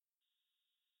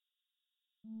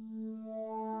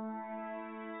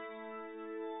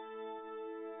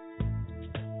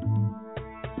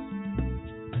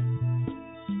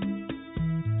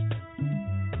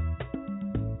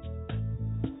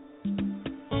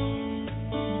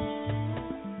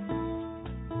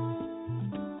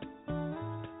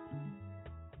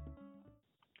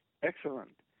Excellent.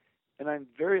 And I'm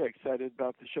very excited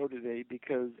about the show today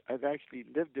because I've actually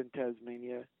lived in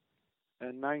Tasmania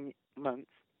 9 months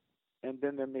and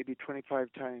been there maybe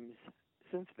 25 times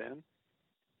since then.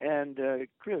 And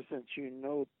Chris, since you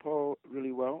know Paul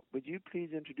really well, would you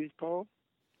please introduce Paul?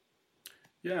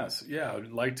 Yes, yeah,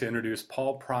 I'd like to introduce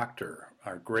Paul Proctor,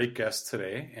 our great guest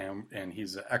today, and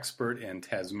he's an expert in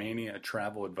Tasmania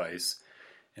travel advice,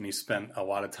 and he spent a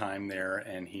lot of time there,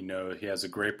 and he has a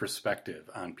great perspective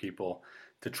on people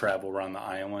to travel around the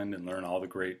island and learn all the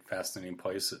great, fascinating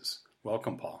places.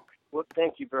 Welcome, Paul. Well,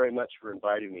 thank you very much for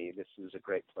inviting me. This is a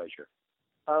great pleasure.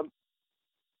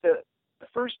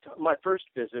 My first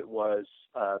visit was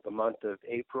the month of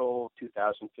April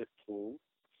 2015,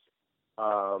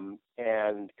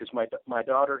 and because my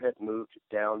daughter had moved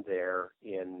down there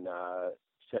in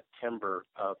September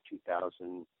of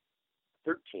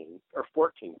 2013 or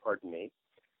 14, pardon me.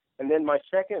 And then my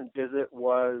second visit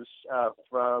was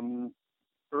from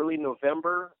early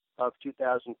November of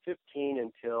 2015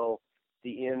 until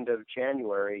the end of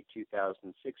January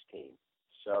 2016.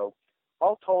 So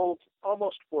all told,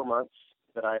 almost 4 months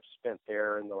that I've spent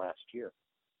there in the last year.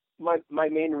 My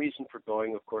main reason for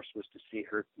going, of course, was to see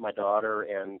my daughter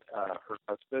and her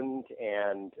husband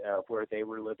and where they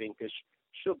were living, because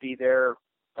she'll be there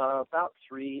about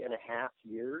 3.5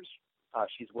 years.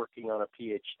 She's working on a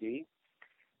PhD.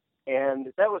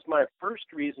 And that was my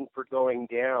first reason for going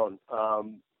down.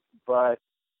 But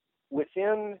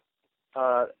within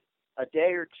a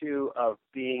day or two of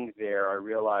being there, I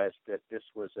realized that this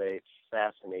was a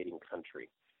fascinating country,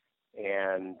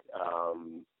 and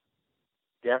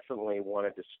definitely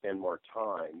wanted to spend more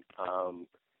time.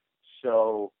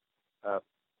 So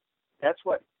that's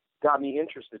what got me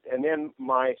interested. And then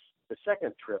the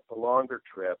second trip, the longer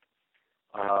trip,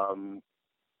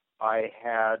 I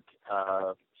had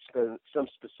some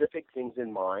specific things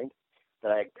in mind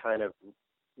that I kind of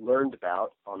learned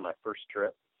about on my first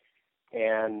trip,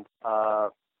 and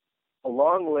a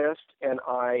long list, and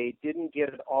I didn't get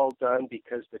it all done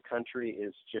because the country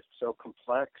is just so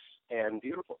complex and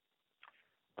beautiful.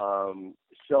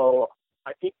 So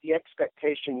I think the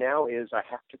expectation now is I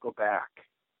have to go back.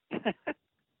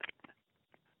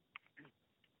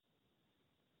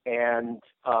 And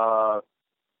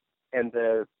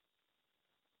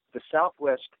the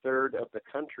southwest third of the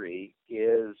country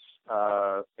is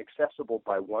accessible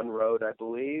by one road, I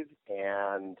believe,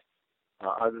 and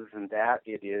other than that,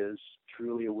 it is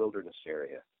truly a wilderness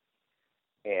area.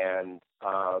 And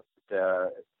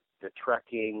the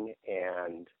trekking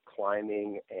and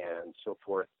climbing and so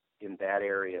forth in that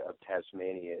area of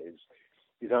Tasmania is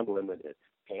unlimited.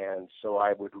 And so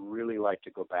I would really like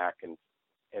to go back and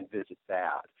visit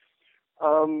that.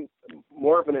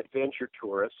 More of an adventure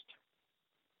tourist.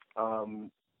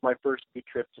 My first few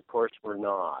trips, of course, were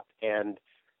not.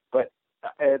 But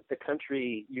the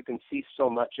country, you can see so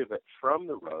much of it from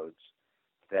the roads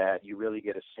that you really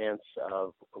get a sense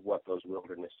of what those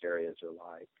wilderness areas are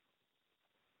like.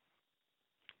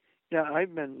 Yeah,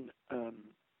 I've been,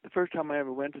 the first time I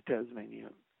ever went to Tasmania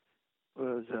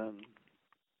was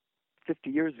 50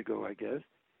 years ago, I guess.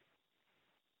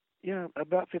 Yeah,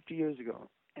 about 50 years ago.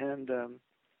 And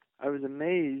I was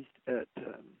amazed at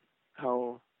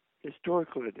how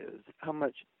historical it is, how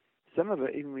much some of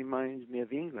it even reminds me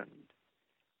of England.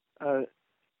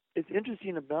 It's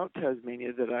interesting about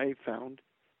Tasmania that I found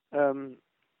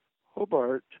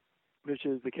Hobart, which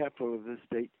is the capital of the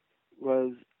state,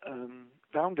 was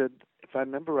founded, if I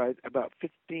remember right, about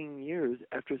 15 years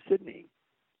after Sydney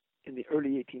in the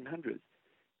early 1800s.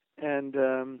 And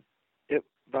it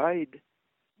vied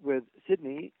with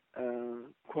Sydney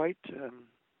quite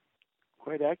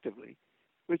actively,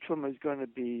 which one was going to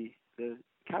be the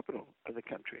capital of the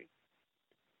country,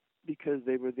 because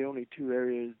they were the only two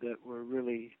areas that were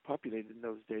really populated in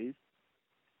those days.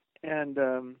 And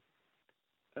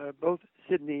both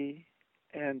Sydney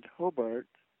and Hobart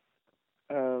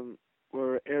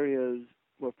were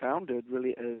founded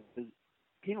really as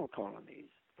penal colonies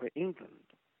for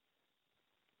England.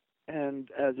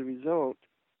 And as a result,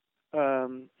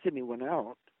 Sydney went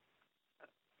out.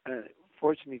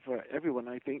 Fortunately for everyone,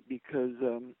 I think, because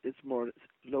it's more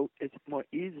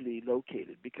easily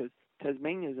located, because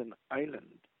Tasmania is an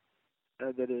island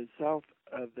that is south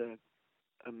of the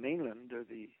mainland, or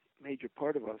the major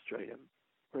part of Australia,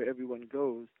 where everyone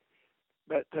goes.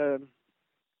 But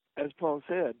as Paul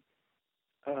said,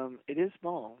 it is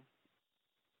small,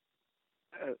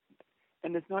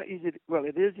 and it's not easy. Well,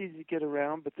 it is easy to get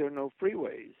around, but there are no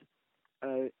freeways.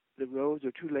 The roads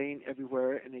are two-lane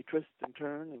everywhere, and they twist and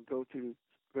turn and go through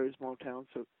very small towns.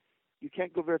 So you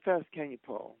can't go very fast, can you,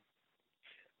 Paul?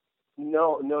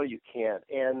 No, you can't.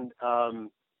 And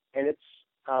it's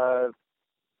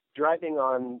driving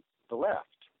on the left.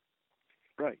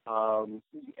 Right.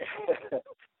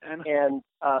 And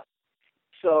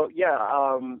so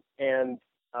yeah. And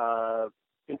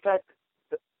in fact,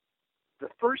 the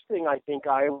first thing I think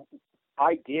I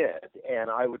did,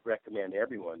 and I would recommend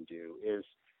everyone do, is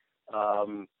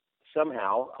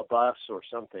somehow a bus or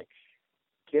something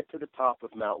get to the top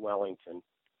of Mount Wellington,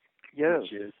 yes,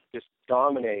 which just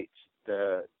dominates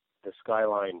the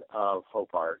skyline of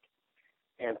Hobart.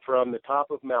 And from the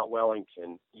top of Mount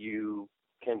Wellington, you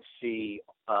can see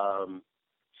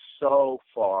so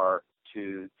far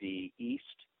to the east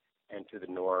and to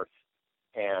the north,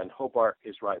 and Hobart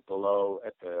is right below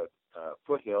at the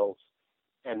foothills,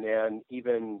 and then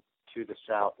even to the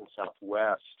south and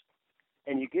southwest.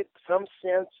 And you get some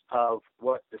sense of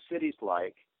what the city's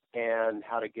like and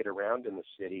how to get around in the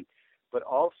city, but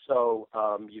also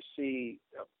you see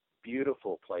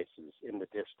beautiful places in the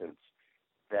distance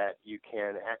that you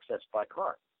can access by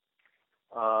car.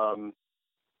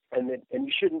 And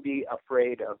you shouldn't be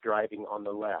afraid of driving on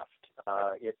the left.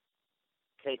 It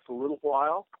takes a little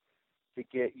while to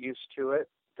get used to it.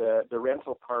 The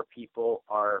rental car people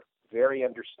are very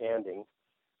understanding.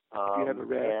 You have a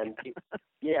wreck. And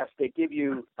yes, they give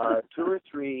you 2 or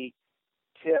 3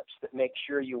 tips that make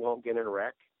sure you won't get in a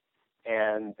wreck,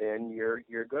 and then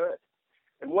you're good.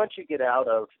 And once you get out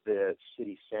of the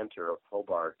city center of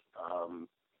Hobart,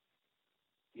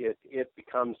 it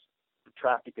becomes, the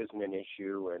traffic isn't an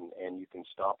issue, and you can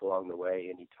stop along the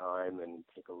way anytime and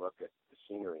take a look at the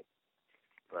scenery.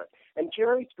 And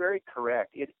Jerry's very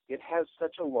correct. It has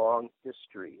such a long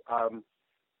history.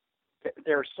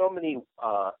 There are so many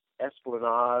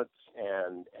esplanades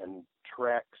and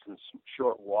treks and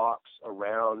short walks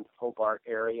around Hobart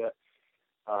area.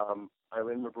 I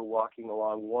remember walking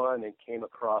along one and came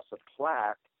across a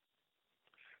plaque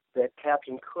that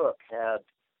Captain Cook had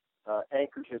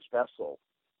anchored his vessel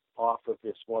off of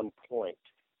this one point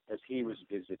as he was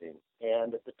visiting.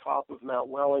 And at the top of Mount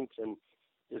Wellington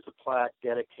is a plaque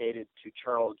dedicated to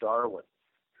Charles Darwin,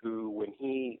 who, when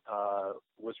he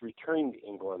was returning to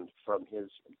England from his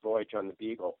voyage on the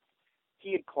Beagle,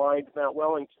 he had climbed Mount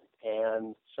Wellington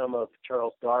and some of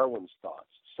Charles Darwin's thoughts.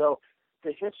 So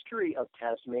the history of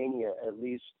Tasmania, at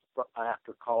least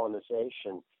after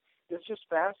colonization, is just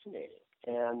fascinating,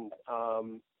 and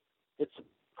it's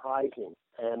surprising.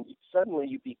 And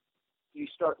suddenly you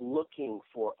start looking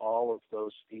for all of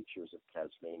those features of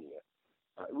Tasmania.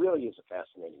 It really is a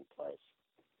fascinating place.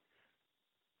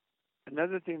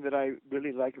 Another thing that I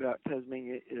really like about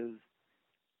Tasmania is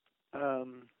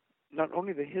not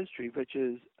only the history, which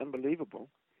is unbelievable,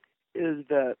 is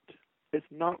that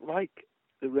it's not like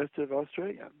the rest of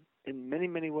Australia in many,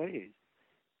 many ways.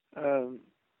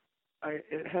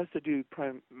 It has to do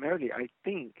primarily, I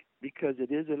think, because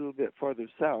it is a little bit farther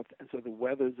south, and so the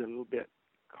weather's a little bit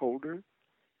colder.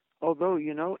 Although,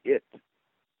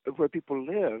 where people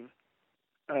live,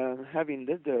 having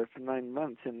lived there for 9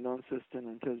 months in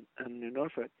Launceston and New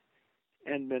Norfolk,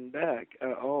 and been back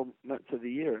all months of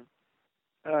the year,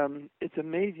 it's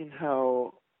amazing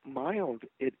how mild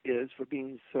it is for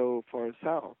being so far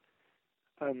south.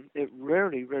 It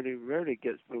rarely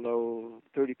gets below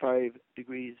 35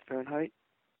 degrees Fahrenheit,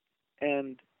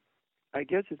 and I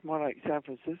guess it's more like San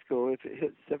Francisco. If it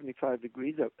hits 75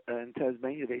 degrees up in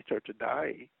Tasmania, they start to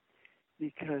die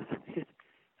because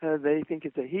they think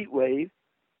it's a heat wave.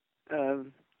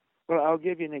 Well, I'll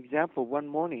give you an example. One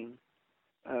morning,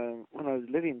 when I was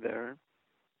living there,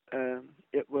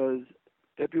 it was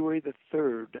February the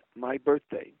 3rd, my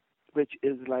birthday, which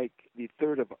is like the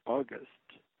 3rd of August,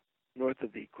 north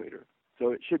of the equator.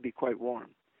 So it should be quite warm.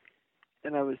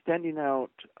 And I was standing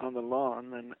out on the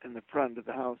lawn and in the front of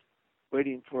the house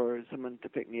waiting for someone to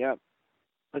pick me up.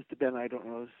 Must have been,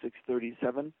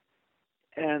 6:37.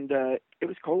 And it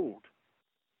was cold.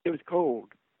 It was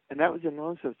cold. And that was in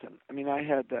Launceston. I mean, I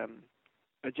had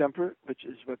a jumper, which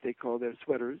is what they call their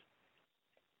sweaters,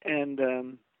 and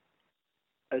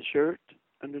a shirt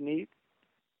underneath,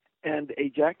 and a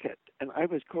jacket. And I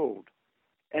was cold.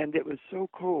 And it was so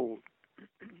cold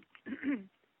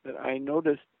that I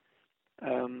noticed,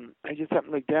 I just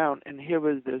happened to look down, and here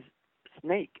was this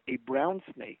snake, a brown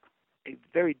snake, a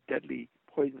very deadly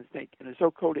poisonous snake. And it was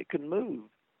so cold it couldn't move.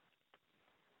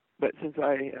 But since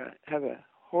I have a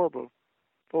horrible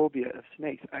phobia of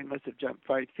snakes, I must have jumped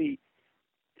 5 feet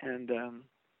and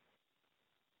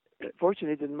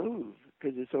fortunately it didn't move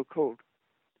because it's so cold.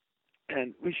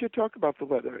 And we should talk about the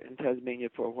weather in Tasmania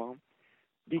for a while,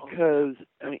 because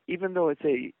I mean, even though it's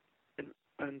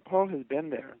and Paul has been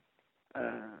there,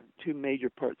 two major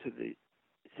parts of the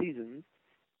season,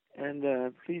 and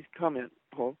please comment,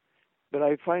 Paul. But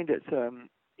I find it's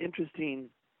interesting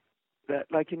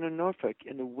that, like in Norfolk,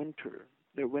 in the winter,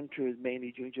 their winter is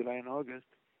mainly June, July, and August.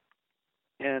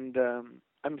 And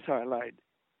I'm sorry, I lied.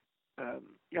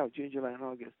 June, July, and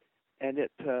August. And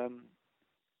it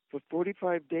for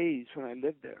 45 days when I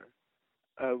lived there,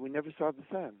 we never saw the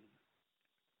sun.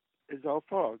 It's all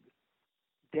fog,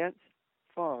 dense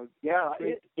fog. Yeah,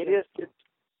 it is.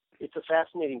 It's a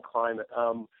fascinating climate.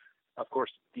 Of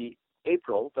course, the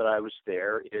April that I was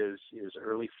there is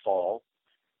early fall,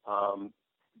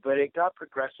 but it got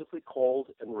progressively cold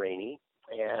and rainy.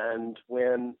 And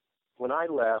when I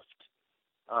left,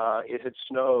 it had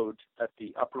snowed at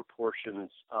the upper portions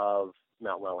of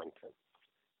Mount Wellington.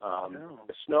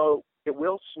 The snow, it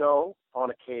will snow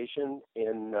on occasion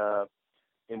in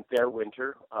their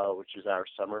winter, which is our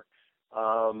summer.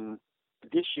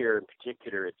 This year in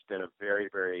particular, it's been a very,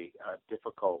 very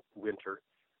difficult winter,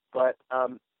 but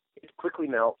it quickly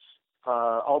melts.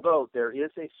 Although there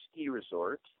is a ski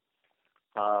resort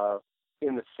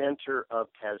in the center of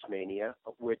Tasmania,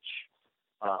 which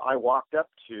I walked up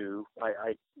to.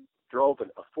 I drove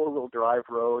a four-wheel drive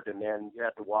road, and then you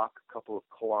had to walk a couple of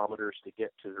kilometers to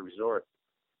get to the resort.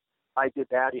 I did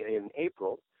that in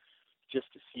April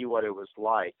just to see what it was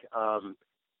like.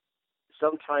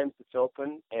 Sometimes it's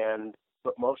open,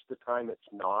 but most of the time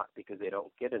it's not because they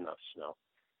don't get enough snow.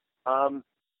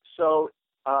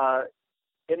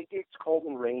 And it gets cold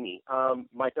and rainy.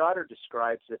 My daughter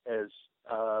describes it as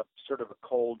sort of a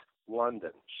cold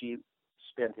London. She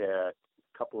spent a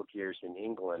couple of years in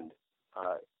England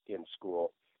in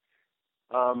school.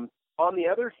 On the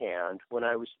other hand, when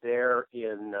I was there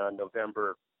in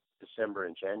November, December,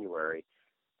 and January,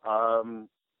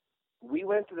 we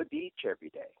went to the beach every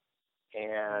day.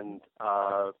 And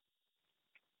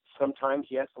sometimes,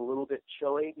 yes, a little bit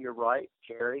chilly. You're right,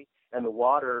 Jerry. And the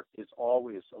water is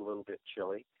always a little bit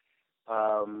chilly.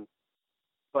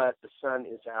 But the sun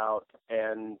is out,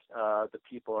 and the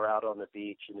people are out on the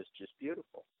beach, and it's just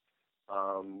beautiful.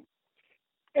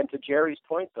 And to Jerry's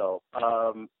point, though,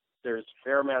 there's a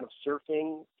fair amount of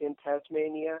surfing in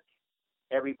Tasmania.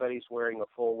 Everybody's wearing a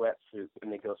full wetsuit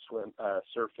when they go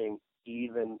surfing,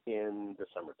 even in the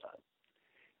summertime.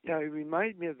 Yeah, it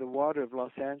reminds me of the water of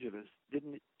Los Angeles.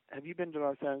 Have you been to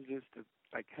Los Angeles, to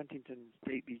like Huntington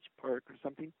State Beach Park or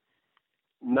something?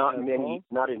 Not in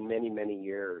many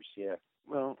years. Yeah.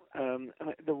 Well,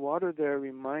 the water there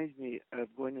reminds me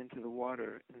of going into the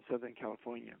water in Southern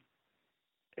California.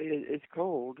 It's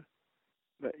cold,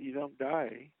 but you don't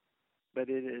die. But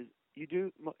it is. You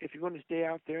do. If you're going to stay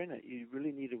out there in it, you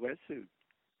really need a wetsuit,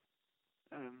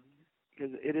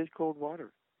 because it is cold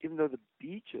water. Even though the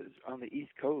beaches on the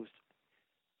East Coast,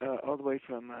 all the way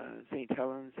from St.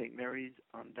 Helens, St. Mary's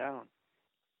on down.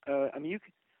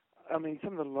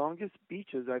 Some of the longest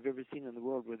beaches I've ever seen in the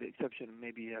world, with the exception of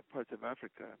maybe parts of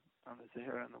Africa on the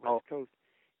Sahara on the West Coast.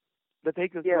 But they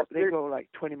go like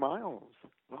 20 miles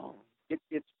long.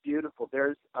 It's beautiful.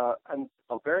 There's a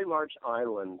very large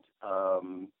island,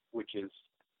 which is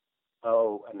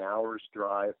an hour's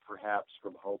drive perhaps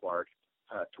from Hobart,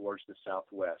 towards the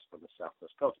southwest, on the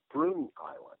southwest coast, Bruny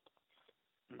Island.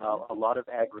 Mm-hmm. A lot of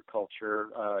agriculture,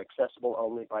 accessible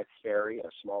only by ferry, a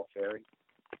small ferry.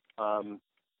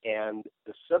 And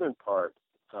the southern part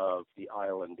of the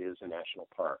island is a national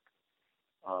park.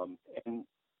 And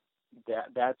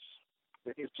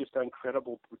it's just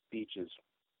incredible beaches,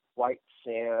 white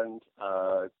sand,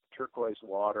 turquoise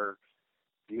water,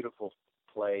 beautiful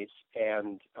place.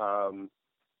 And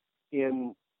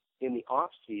in the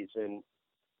off season,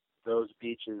 those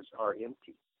beaches are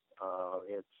empty.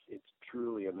 It's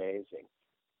truly amazing.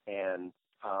 And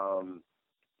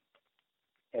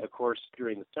of course,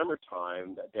 during the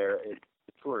summertime,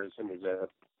 tourism is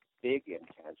big in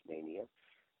Tasmania,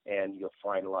 and you'll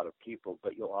find a lot of people,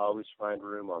 but you'll always find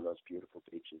room on those beautiful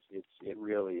beaches. It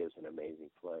really is an amazing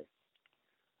place.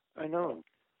 I know.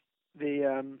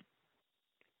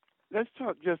 Let's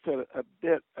talk just a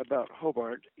bit about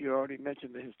Hobart. You already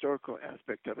mentioned the historical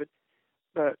aspect of it,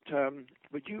 but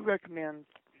would you recommend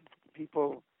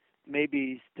people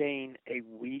maybe staying a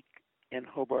week in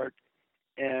Hobart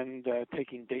and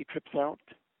taking day trips out?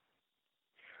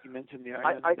 You mentioned the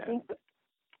island. I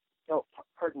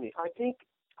think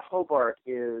Hobart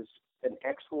is an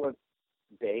excellent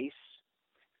base.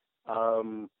 There are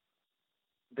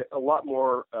a lot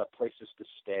more places to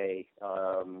stay.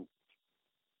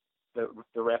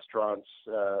 the restaurants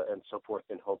and so forth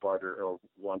in Hobart are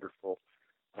wonderful.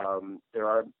 There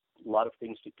are a lot of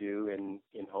things to do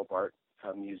in Hobart,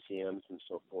 museums and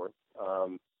so forth.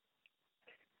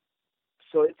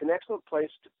 So it's an excellent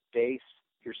place to base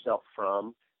yourself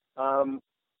from.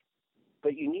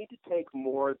 But you need to take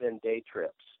more than day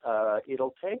trips.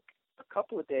 It'll take a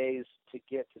couple of days to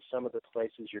get to some of the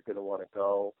places you're going to want to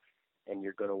go, and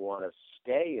you're going to want to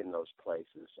stay in those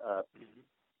places.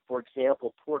 For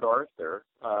example, Port Arthur,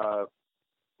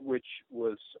 which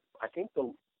was, I think,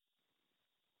 the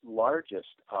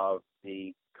largest of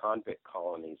the convict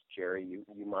colonies. Jerry,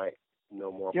 you might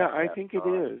know more about that. Yeah, I think it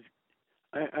is.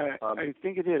 I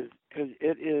think it is, because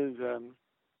it is.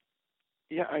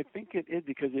 Yeah, I think it is,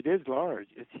 because it is large.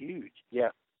 It's huge.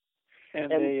 Yeah,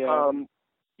 and they,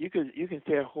 you can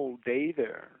stay a whole day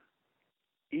there,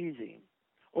 easy.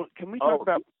 Well, can we talk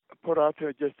about Port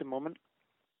Arthur just a moment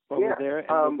while we're there,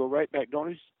 and we'll go right back. Don't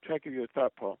lose track of your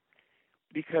thought, Paul,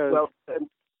 because. Well,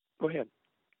 go ahead.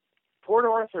 Port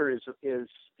Arthur is, as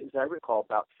I recall,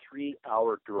 about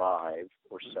 3-hour drive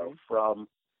or so from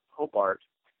Hobart.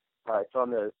 It's on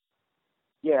the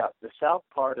south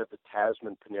part of the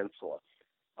Tasman Peninsula.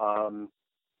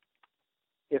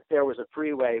 If there was a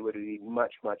freeway, it would be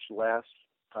much, much less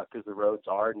because the roads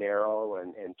are narrow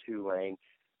and 2-lane.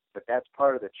 But that's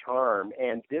part of the charm.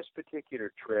 And this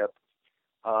particular trip,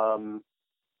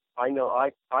 I know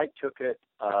I took it,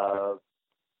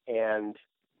 and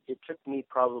it took me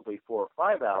probably 4 or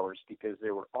 5 hours because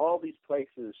there were all these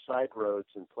places, side roads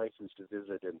and places to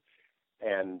visit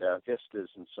and vistas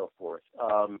and so forth.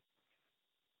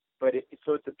 But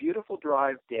so it's a beautiful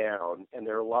drive down, and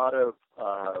there are a lot of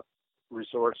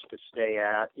resorts to stay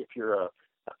at. If you're a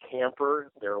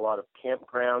camper, there are a lot of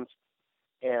campgrounds,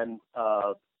 and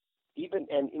even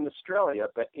in Australia,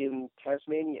 but in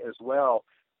Tasmania as well,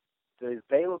 the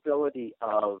availability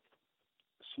of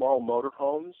small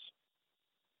motorhomes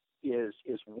is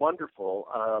wonderful.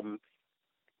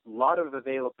 A lot of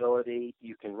availability.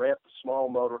 You can rent a small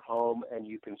motorhome, and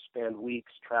you can spend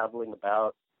weeks traveling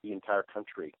about the entire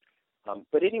country.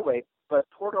 But anyway,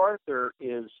 Port Arthur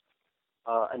is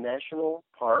a national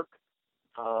park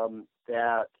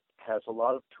that has a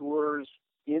lot of tours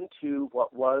into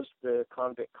what was the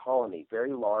convict colony,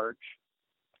 very large,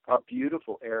 a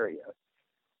beautiful area.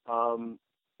 And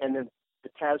then the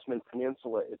Tasman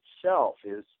Peninsula itself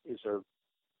is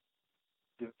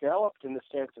developed in the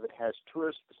sense that it has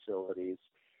tourist facilities,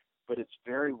 but it's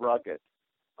very rugged.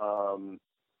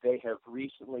 They have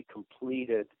recently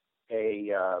completed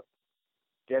a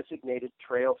designated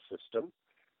trail system,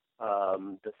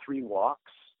 the 3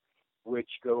 Walks, which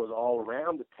goes all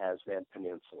around the Tasman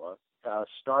Peninsula,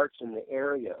 starts in the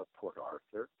area of Port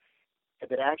Arthur,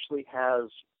 and it actually has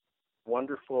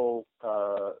wonderful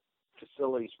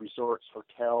facilities, resorts,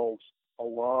 hotels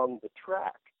along the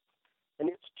track, and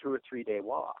it's a 2 or 3 day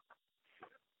walk.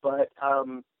 But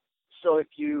so if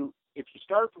you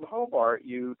start from Hobart,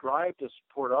 you drive to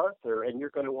Port Arthur, and you're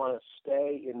going to want to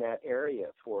stay in that area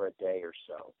for a day or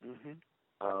so.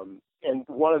 And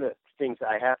one of the things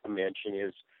I have to mention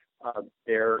is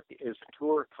there is a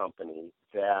tour company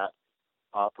that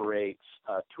operates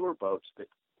tour boats that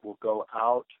will go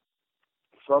out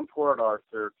from Port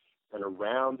Arthur and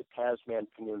around the Tasman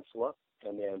Peninsula,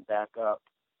 and then back up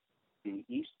the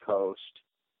east coast,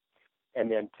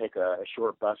 and then take a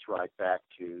short bus ride back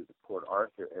to the Port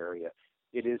Arthur area.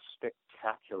 It is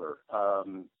spectacular.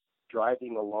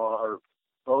 Driving along or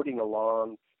boating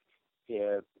along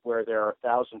where there are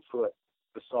 1,000-foot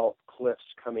basalt cliffs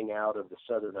coming out of the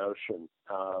Southern Ocean,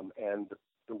 and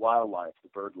the wildlife, the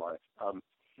bird life.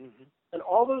 And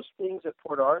all those things at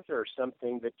Port Arthur are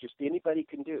something that just anybody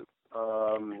can do.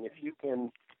 If you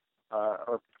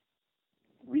are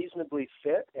reasonably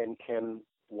fit and can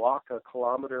walk a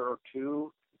kilometer or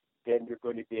 2, then you're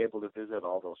going to be able to visit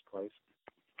all those places.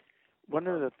 One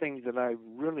of the things that I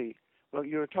really,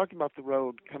 you were talking about the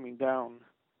road coming down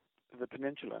the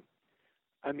peninsula.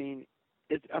 I mean,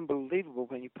 it's unbelievable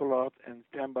when you pull off and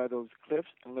stand by those cliffs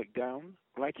and look down.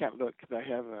 Well, I can't look because I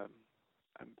have a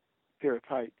fear of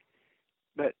height.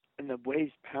 And the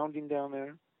waves pounding down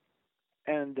there.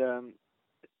 And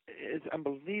it's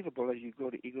unbelievable as you go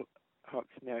to Eagle Hawk's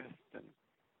Nest and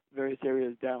various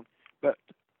areas down. But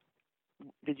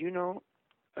did you know,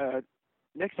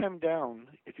 next time down,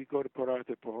 if you go to Port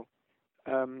Arthur, Paul,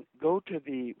 go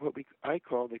to what I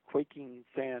call the Quaking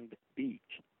Sand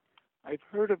Beach. I've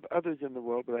heard of others in the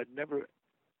world, but I've never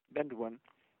been to one.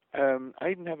 I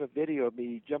even have a video of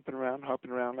me jumping around,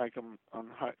 hopping around like I'm on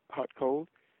hot cold,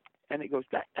 and it goes,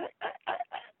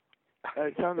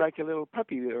 it sounds like a little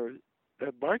puppy or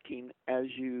barking as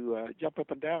you jump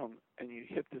up and down and you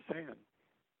hit the sand.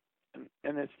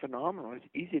 And it's phenomenal. It's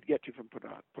easy to get to from Port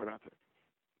Arthur.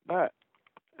 But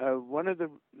one of the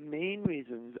main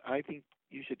reasons I think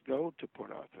you should go to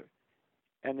Port Arthur,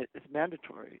 and it's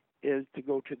mandatory, is to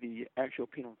go to the actual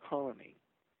penal colony.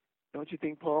 Don't you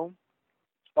think, Paul?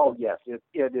 Oh, yes, it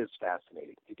is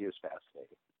fascinating. It is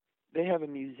fascinating. They have a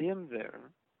museum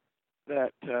there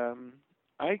that the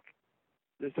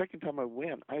second time I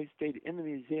went, I stayed in the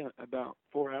museum about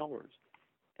 4 hours.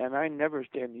 And I never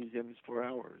stay in museums 4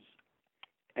 hours.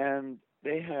 And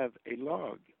they have a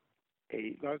log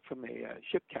from a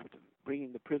ship captain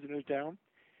bringing the prisoners down.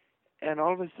 And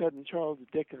all of a sudden, Charles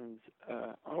Dickens'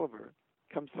 Oliver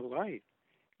comes to life.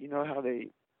 You know how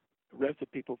they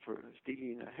arrested people for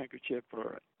stealing a handkerchief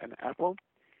or an apple?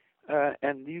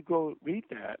 And you go read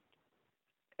that,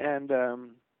 and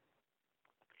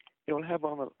it'll have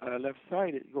on the left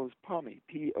side, it goes Pommy,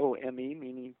 P-O-M-E,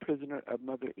 meaning prisoner of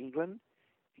Mother England.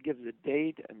 It gives the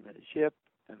date and the ship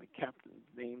and the captain's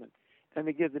name, and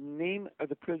they give the name of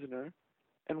the prisoner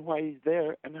and why he's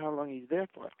there and how long he's there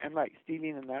for. And like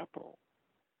stealing an apple,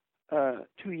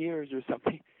 2 years or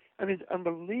something. I mean, it's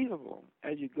unbelievable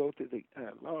as you go through the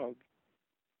log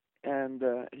and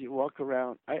as you walk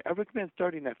around. I recommend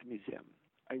starting at the museum.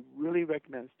 I really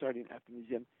recommend starting at the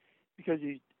museum because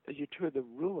as you tour the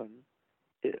ruin,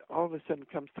 it all of a sudden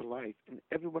comes to life. And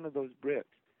every one of those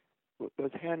bricks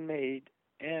was handmade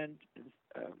and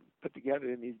put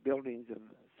together in these buildings and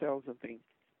cells and things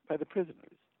by the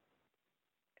prisoners.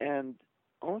 And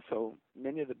also,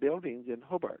 many of the buildings in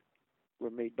Hobart were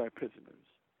made by prisoners.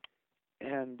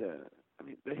 And, I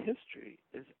mean, the history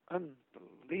is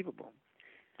unbelievable.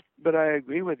 But I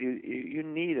agree with you. You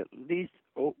need at least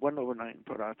one overnight in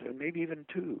Port Arthur, and maybe even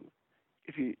two,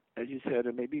 if you, as you said,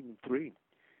 or maybe even three.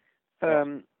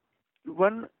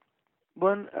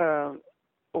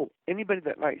 Anybody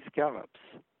that likes scallops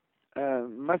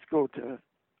must go to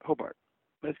Hobart.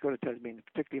 Must go to Tasmania,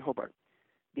 particularly Hobart.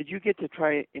 Did you get to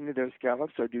try any of their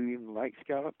scallops, or do you even like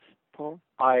scallops, Paul?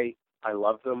 I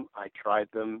love them. I tried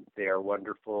them. They are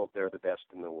wonderful. They're the best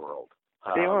in the world.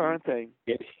 They are, aren't they?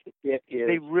 It is.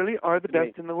 They really are the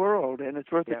best in the world, and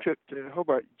it's worth a trip to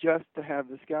Hobart just to have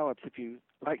the scallops if you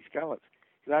like scallops.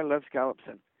 Because I love scallops,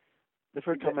 and the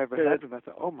first time I ever had them, I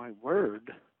thought, oh, my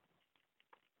word.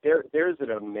 There's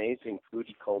an amazing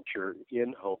foodie culture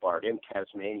in Hobart, in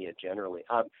Tasmania generally.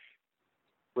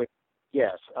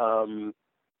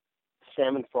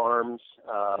 Salmon farms,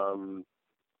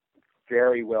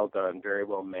 very well done, very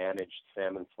well managed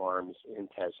salmon farms in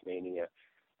Tasmania.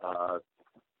 A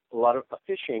lot of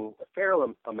fishing, a fair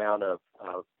amount of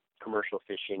commercial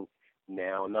fishing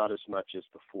now, not as much as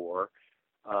before.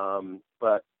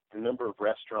 But the number of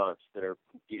restaurants that are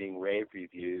getting rave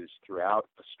reviews throughout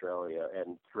Australia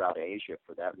and throughout Asia,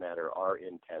 for that matter, are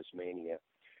in Tasmania.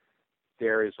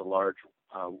 There is a large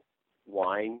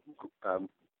wine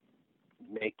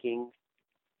making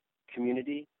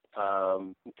community.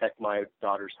 In fact, my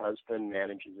daughter's husband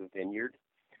manages a vineyard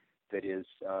that is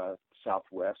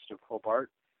southwest of Hobart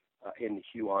in the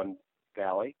Huon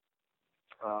Valley,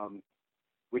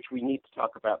 which we need to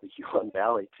talk about the Huon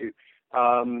Valley too.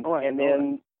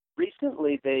 Then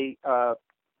recently there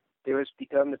has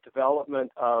begun the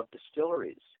development of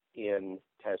distilleries in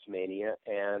Tasmania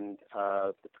and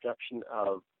the production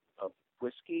of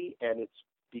whiskey, and it's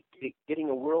getting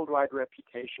a worldwide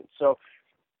reputation. So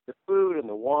the food and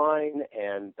the wine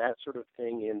and that sort of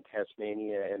thing in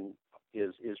Tasmania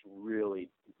is really,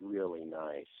 really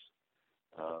nice.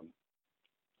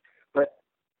 But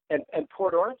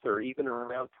Port Arthur, even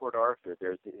around Port Arthur,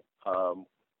 there's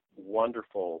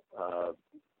wonderful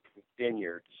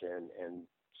vineyards and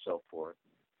so forth.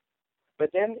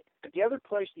 But then the other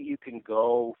place that you can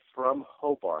go from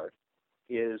Hobart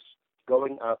is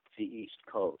going up the East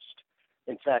Coast.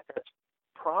 In fact, that's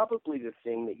probably the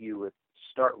thing that you would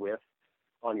start with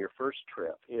on your first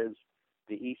trip is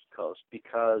the East Coast,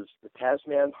 because the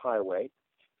Tasman Highway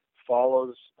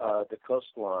follows the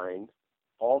coastline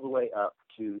all the way up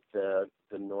to the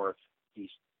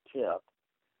northeast tip.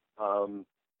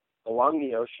 Along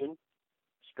the ocean,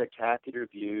 spectacular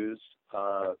views,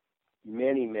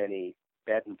 many, many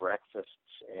bed and breakfasts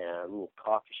and little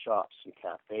coffee shops and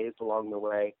cafes along the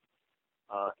way,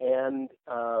 and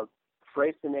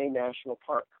Freycinet National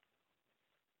Park,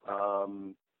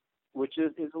 which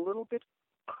is a little bit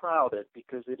crowded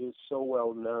because it is so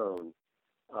well known,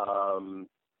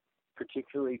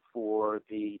 particularly for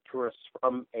the tourists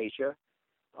from Asia,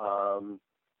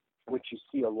 which you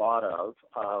see a lot of.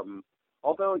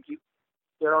 Although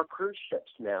there are cruise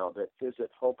ships now that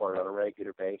visit Hobart on a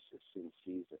regular basis in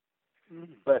season.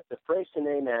 But the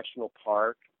Freycinet National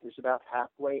Park is about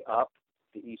halfway up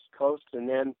the east coast, and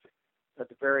then at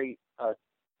the very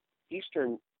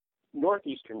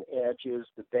northeastern edge is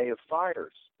the Bay of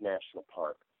Fires National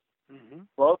Park,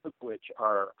 both of which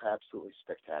are absolutely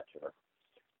spectacular.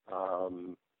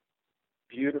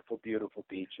 Beautiful, beautiful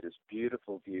beaches,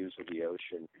 beautiful views of the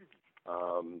ocean,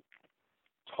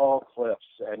 tall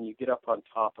cliffs, and you get up on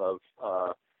top of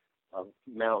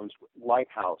mountains,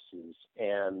 lighthouses,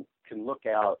 and can look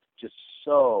out just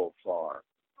so far.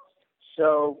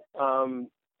 So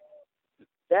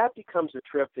that becomes a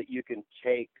trip that you can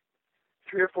take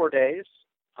 3 or 4 days,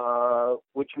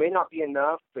 which may not be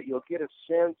enough, but you'll get a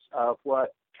sense of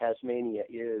what Tasmania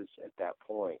is at that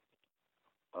point.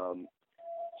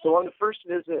 So on the first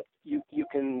visit, you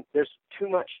can. There's too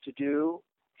much to do,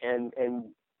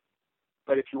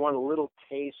 but if you want a little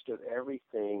taste of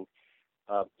everything,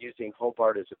 using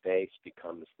Hobart as a base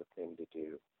becomes the thing to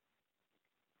do.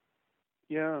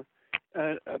 Yeah.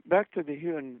 Back to the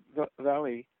Huon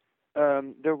Valley,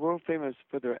 they're world famous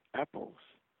for their apples,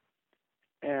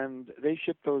 and they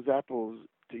ship those apples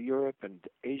to Europe and to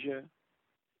Asia.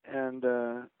 And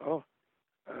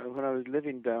when I was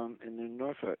living down in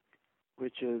Norfolk,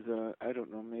 which is I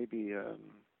don't know, maybe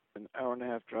an hour and a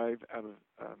half drive out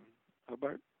of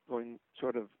Hobart, going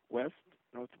sort of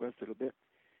northwest a little bit.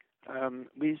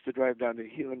 We used to drive down to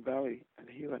Huon Valley and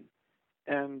Huon,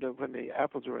 and when the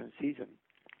apples were in season,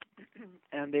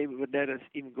 and they would let us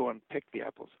even go and pick the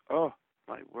apples. Oh,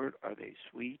 my word, are they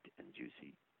sweet and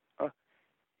juicy?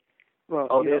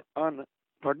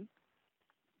 Pardon?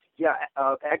 Yeah,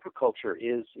 agriculture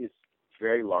is a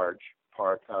very large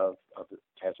part of the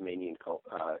Tasmanian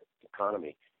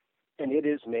economy, and it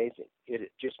is amazing. It is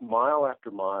just mile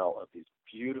after mile of these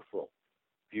beautiful,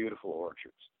 beautiful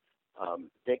orchards.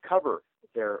 They cover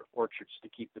their orchards to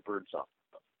keep the birds off.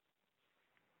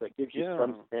 So it gives you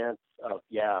some sense of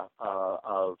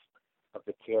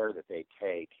the care that they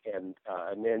take, and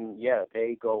then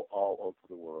they go all over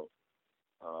the world.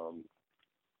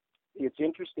 It's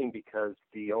interesting because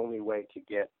the only way to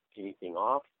get anything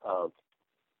off of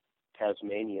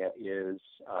Tasmania is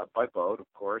by boat,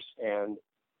 of course, and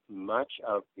much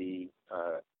of the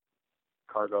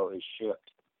cargo is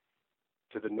shipped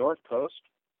to the north coast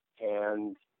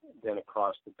and then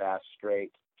across the Bass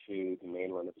Strait to the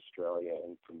mainland of Australia,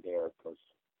 and from there it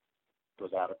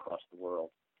goes out across the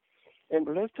world. And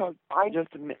let's talk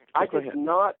just a minute. I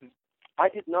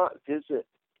did not visit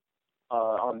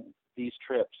on these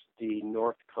trips the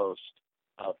north coast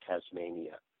of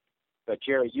Tasmania, but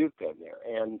Jerry, you've been there,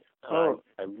 and I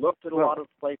looked at a lot of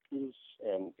places,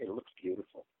 and it looks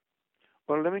beautiful.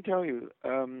 Well, let me tell you,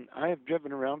 I have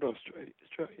driven around Australia.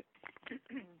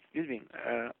 Excuse me,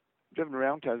 driven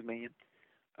around Tasmania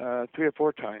 3 or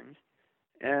 4 times,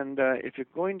 and if you're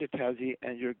going to Tassie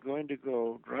and you're going to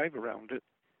go drive around it,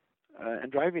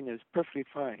 and driving is perfectly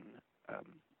fine,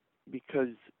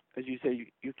 because, as you say,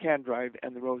 you can drive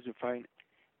and the roads are fine,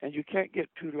 and you can't get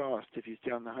too lost if you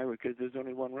stay on the highway because there's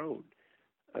only one road,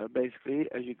 basically,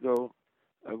 as you go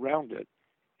around it.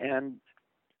 And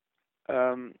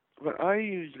what I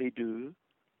usually do,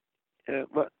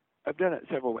 I've done it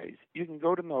several ways. You can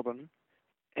go to Melbourne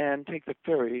and take the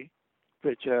ferry,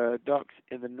 which docks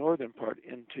in the northern part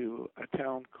into a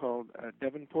town called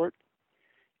Devonport,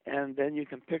 and then you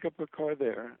can pick up a car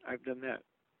there. I've done that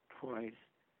twice.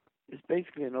 It's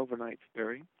basically an overnight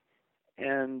ferry,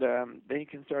 and then you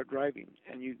can start driving,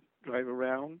 and you drive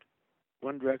around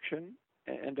one direction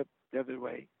and end up the other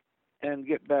way, and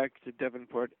get back to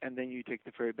Devonport, and then you take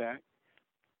the ferry back.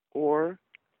 Or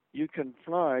you can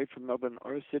fly from Melbourne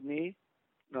or Sydney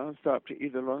nonstop to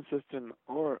either Launceston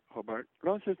or Hobart.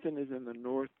 Launceston is in the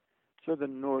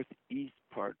northeast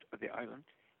part of the island,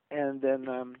 and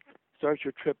then start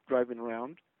your trip driving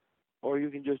around. Or you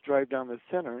can just drive down the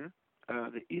center,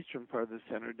 the eastern part of the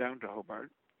center, down to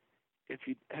Hobart, if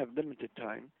you have limited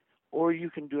time. Or you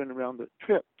can do an around the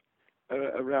trip, I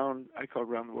call it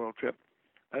around the world trip,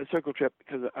 a circle trip,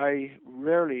 because I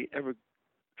rarely ever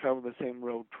travel the same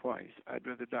road twice. I'd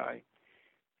rather die.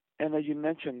 And as you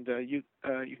mentioned, you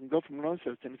can go from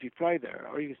Launceston if you fly there,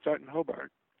 or you can start in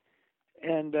Hobart,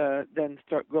 and then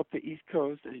go up the east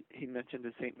coast. He mentioned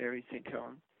the St. Mary, St.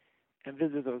 Helens, and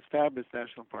visit those fabulous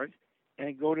national parks,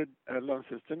 and go to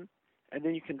Launceston, and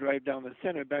then you can drive down the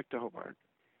center back to Hobart.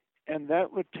 And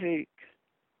that would take,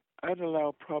 I'd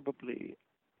allow probably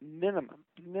minimum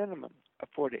of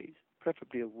 4 days,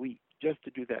 preferably a week, just to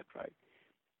do that drive.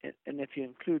 And if you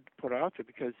include Port Arthur,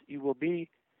 because you'll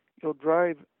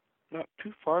drive not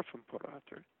too far from Port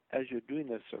Arthur as you're doing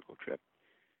this circle trip,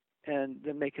 and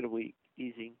then make it a week,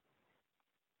 easy.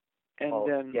 And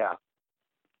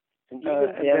And even and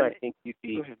then, then, I think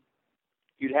go ahead.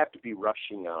 you'd have to be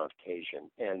rushing on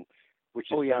occasion, and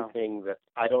which is Yeah. something that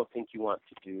I don't think you want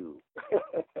to do.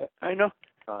 I know.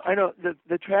 I know.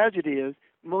 The tragedy is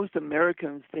most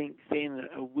Americans think staying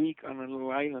a week on a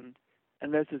little island,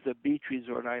 unless it's a beach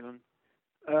resort island,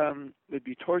 would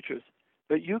be torturous.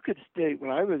 But you could stay.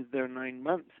 Well, I was there 9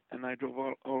 months, and I drove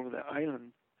all over the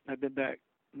island. I've been back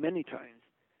many times,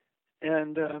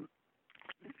 and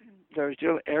there are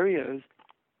still areas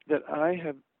that I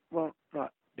have. Well,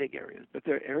 not big areas, but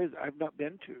there are areas I've not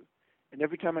been to. And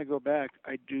every time I go back,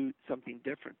 I do something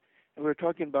different. And we're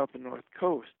talking about the North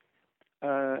Coast.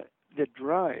 The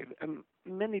drive, and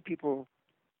many people,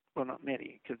 well, not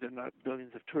many, because there are not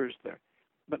billions of tourists there,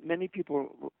 but many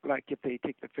people, like if they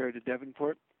take the ferry to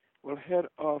Devonport, will head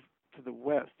off to the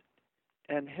west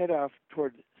and head off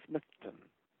toward Smithton.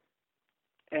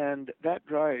 And that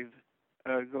drive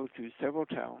goes through several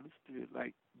towns, through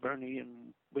like Burnie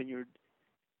and Wynyard,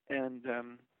 and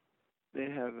they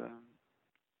have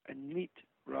a neat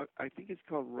rock. I think it's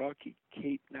called Rocky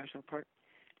Cape National Park.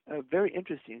 Very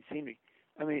interesting scenery.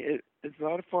 I mean, it's a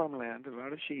lot of farmland, a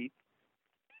lot of sheep,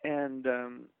 and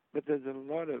but there's a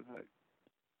lot of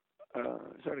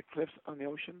sort of cliffs on the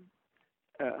ocean,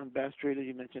 on Bass Strait, as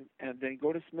you mentioned, and then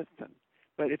go to Smithton.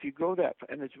 But if you go that,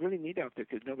 and it's really neat out there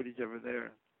because nobody's ever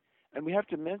there. And we have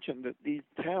to mention that these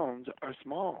towns are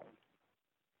small.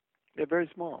 They're very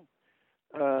small,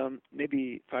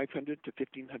 maybe 500 to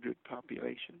 1,500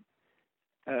 population.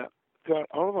 Throughout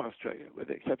all of Australia, with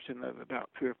the exception of about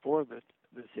 3 or 4 of the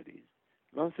cities.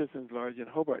 Launceston is large, and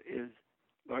Hobart is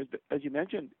large. But as you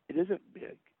mentioned, it isn't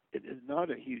big. It is not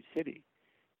a huge city.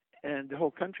 And the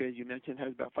whole country, as you mentioned,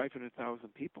 has about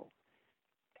 500,000 people.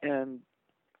 And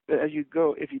but as you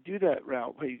go, if you do that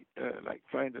route, where you, like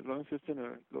fly into Launceston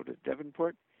or go to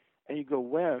Devonport, and you go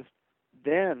west,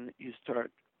 then you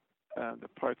start the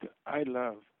part that I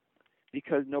love,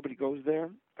 because nobody goes there,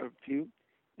 or few.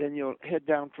 Then you'll head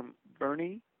down from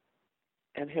Burnie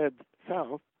and head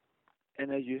south,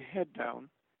 and as you head down,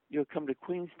 you'll come to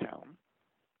Queenstown.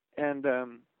 And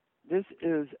this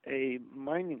is a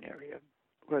mining area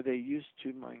where they used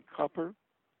to mine copper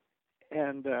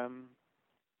and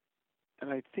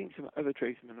I think some other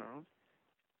trace minerals.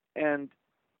 And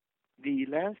the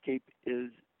landscape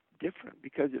is different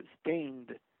because it's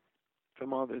stained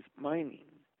from all this mining.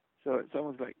 So it's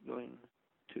almost like going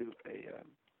to a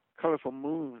colorful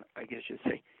moon, I guess you'd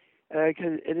say.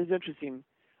 Because it is interesting.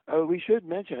 We should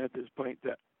mention at this point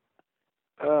that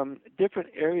different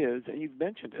areas, and you've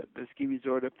mentioned it, the ski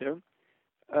resort up there.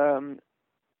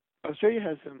 Australia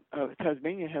has some,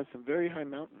 Tasmania has some very high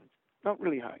mountains. Not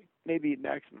really high, maybe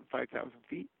maximum 5,000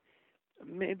 feet,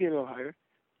 maybe a little higher.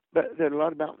 But there are a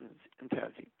lot of mountains in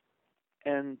Tassie.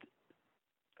 And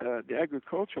the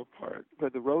agricultural part,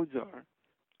 where the roads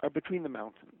are between the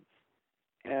mountains.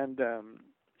 And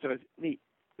so it's neat.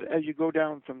 But as you go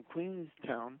down from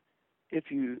Queenstown,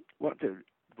 if you want to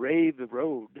brave the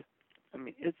road, I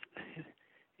mean,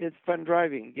 it's fun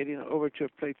driving, getting over to a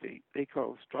place they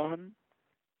call Strahan,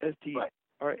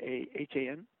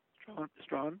 S-T-R-A-H-A-N,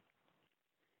 Strahan.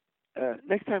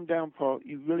 Next time down, Paul,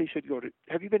 you really should go to.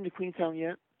 Have you been to Queenstown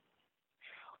yet?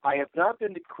 I have not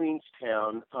been to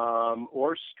Queenstown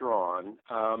or Strahan.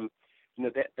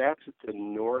 That's at the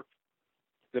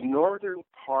northern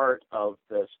part of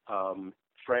this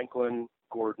Franklin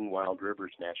Gordon Wild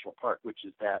Rivers National Park, which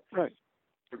is that right.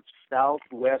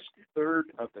 southwest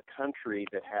third of the country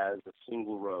that has a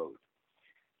single road,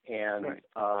 and right.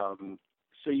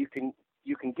 So you can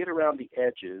get around the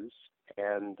edges,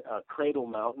 and Cradle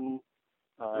Mountain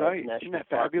right. National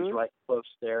Park is right close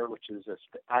there, which is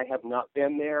I have not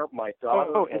been there. My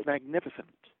daughter it's magnificent.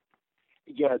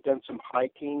 Yeah, done some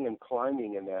hiking and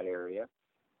climbing in that area.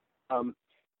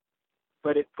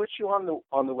 But it puts you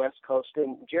on the West Coast,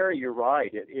 and Jerry, you're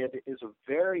right. It is a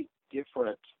very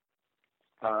different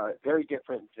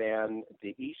than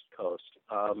the East Coast.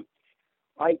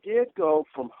 I did go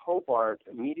from Hobart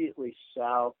immediately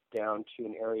south down to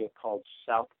an area called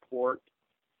Southport,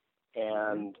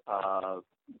 and I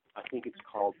think it's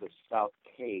called the South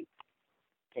Cape.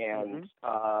 And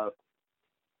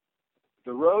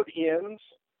the road ends.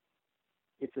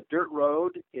 It's a dirt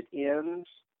road. It ends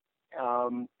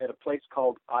at a place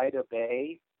called Ida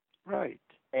Bay. Right.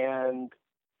 And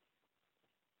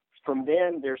from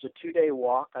then, there's a 2-day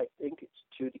walk, I think it's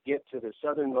to get to the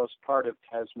southernmost part of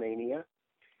Tasmania.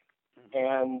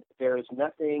 And there's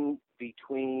nothing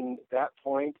between that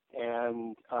point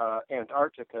and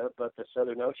Antarctica but the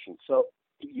Southern Ocean. So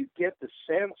you get the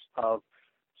sense of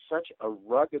such a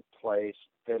rugged place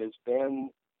that has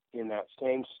been in that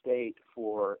same state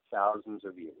for thousands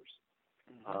of years.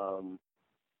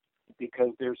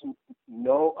 because there's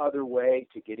no other way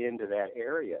to get into that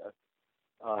area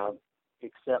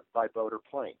except by boat or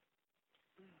plane.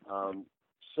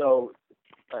 So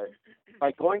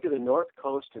by going to the north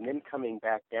coast and then coming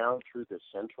back down through the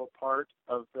central part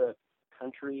of the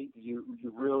country, you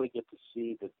really get to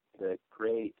see the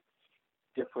great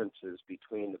differences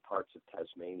between the parts of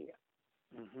Tasmania.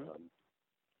 Mm-hmm.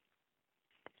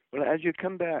 Well, as you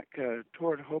come back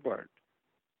toward Hobart,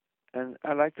 and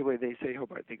I like the way they say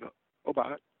Hobart, they go,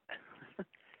 Hobart.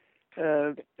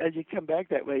 As you come back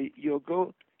that way, you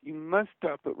must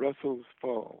stop at Russell's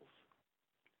Falls.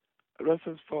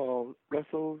 Russell's Falls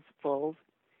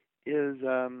is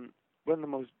one of the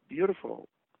most beautiful,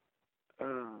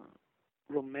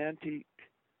 romantic,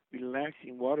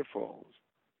 relaxing waterfalls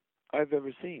I've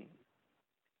ever seen.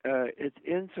 It's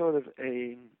in sort of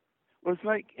well, it's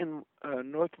like in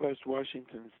northwest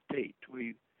Washington State,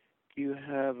 where you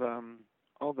have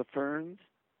all the ferns,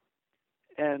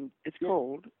 and it's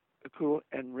cool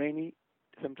and rainy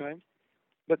sometimes,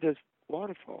 but there's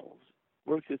waterfalls,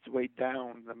 works its way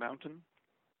down the mountain,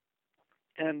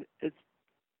 and it's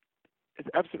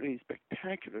absolutely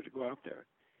spectacular to go out there.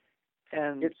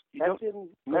 And that's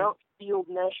in Mount Field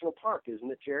National Park,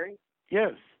 isn't it, Jerry?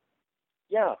 Yes.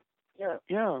 Yeah.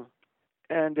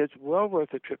 And it's well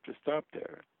worth a trip to stop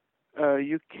there.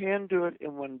 You can do it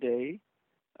in one day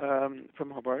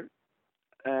from Hobart,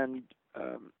 and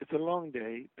it's a long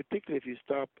day, particularly if you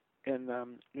stop in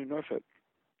New Norfolk,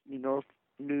 New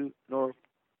Norfolk,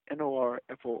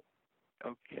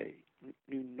 N-O-R-F-O-L-K,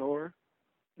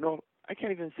 I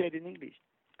can't even say it in English.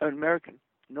 American,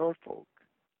 Norfolk,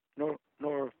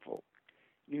 Norfolk,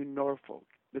 New Norfolk,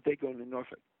 but they go to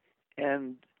Norfolk.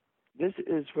 And this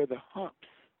is where the hops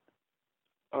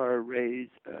are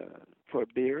raised for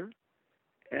beer.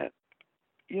 And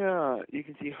you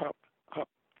can see hop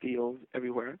fields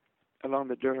everywhere along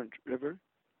the Derwent River.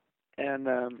 And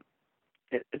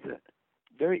it's a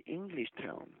very English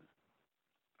town.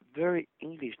 This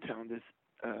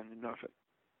Norfolk.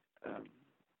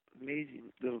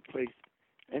 Amazing little place.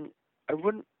 And I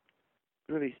wouldn't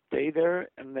really stay there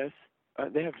unless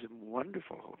they have some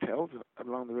wonderful hotels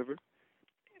along the river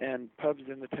and pubs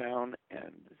in the town,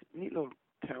 and it's a neat little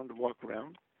town to walk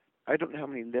around. I don't know how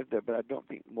many live there, but I don't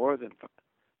think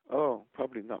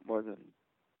probably not more than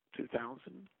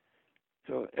 2,000.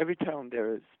 So every town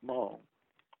there is small,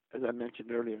 as I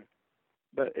mentioned earlier.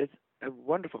 But it's a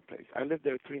wonderful place. I lived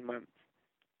there 3 months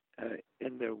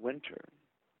in the winter.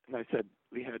 And I said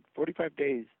we had 45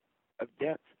 days of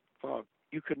dense fog.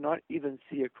 You could not even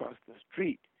see across the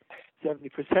street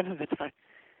 70% of the time.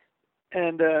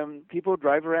 And people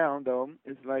drive around, though.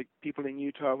 It's like people in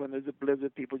Utah, when there's a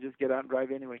blizzard, people just get out and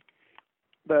drive anyway.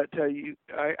 But I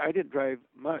didn't drive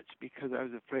much because I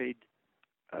was afraid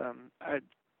I'd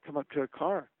come up to a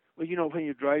car. Well, when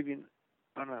you're driving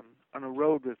on a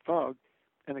road with fog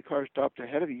and the car stopped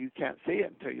ahead of you, you can't see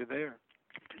it until you're there.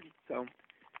 So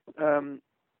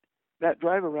that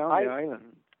drive around the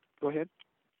island. Go ahead.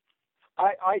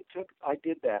 I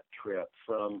did that trip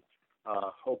from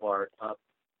Hobart up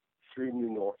through New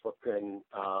Norfolk and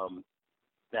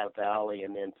that valley,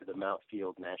 and then to the Mount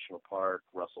Field National Park,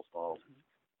 Russell Falls.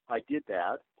 I did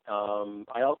that.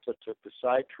 I also took the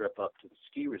side trip up to the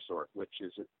ski resort, which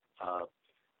is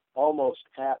almost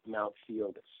at Mount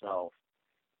Field itself.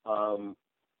 And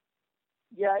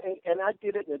I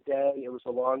did it in a day. It was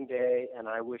a long day, and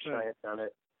I wish I had done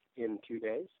it in 2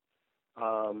 days.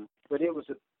 But it was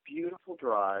a beautiful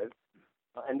drive,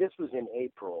 and this was in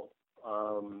April.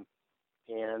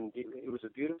 And it was a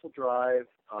beautiful drive,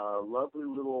 lovely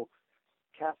little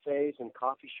cafes and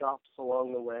coffee shops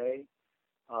along the way.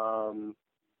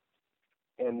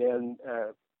 And then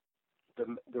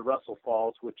the Russell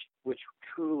Falls, which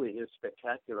truly is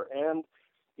spectacular. And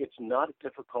it's not a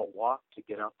difficult walk to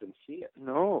get up and see it.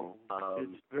 No,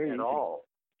 it's very at easy. all.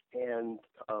 And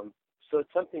so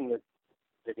it's something that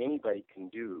anybody can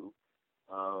do.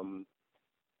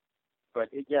 But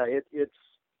it's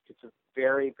a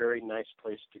very, very nice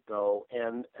place to go,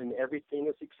 and everything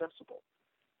is accessible.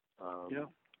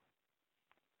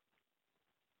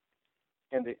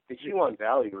 And the Huon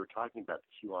Valley, we were talking about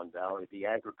the Huon Valley, the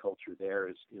agriculture there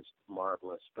is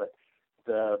marvelous. But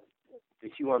the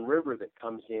Huon River that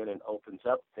comes in and opens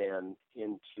up then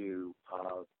into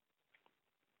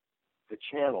the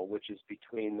channel, which is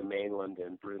between the mainland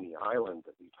and Bruny Island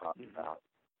that we talked about.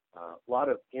 A lot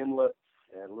of inlets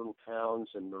and little towns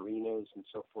and marinas and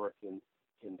so forth in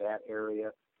that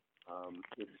area.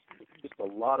 It's just a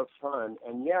lot of fun,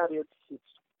 and yet it's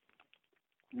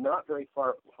not very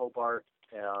far from Hobart,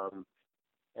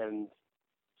 and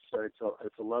so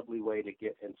it's a lovely way to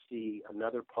get and see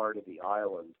another part of the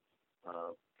island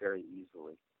very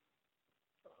easily.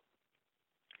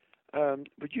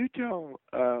 Would you tell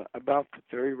about the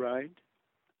ferry ride?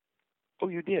 Oh,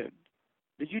 you did.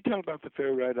 Did you tell about the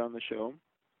ferry ride on the show?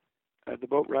 The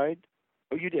boat ride?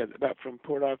 Oh, you did. About from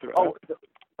Port Arthur Oh, up?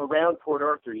 around Port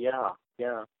Arthur, yeah.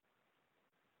 Yeah.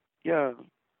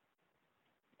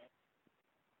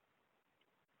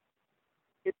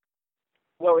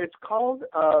 It's called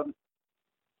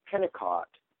Kennecott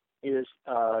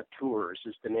Tours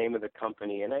is the name of the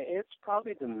company, and it's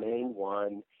probably the main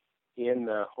one in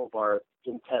Hobart,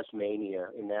 in Tasmania,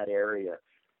 in that area.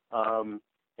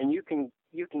 And you can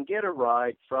get a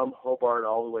ride from Hobart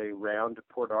all the way around to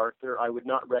Port Arthur. I would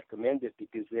not recommend it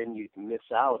because then you'd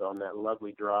miss out on that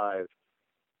lovely drive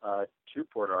to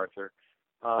Port Arthur.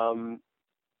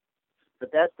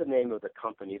 But that's the name of the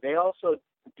company. They also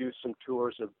do some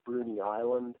tours of Bruny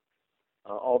Island,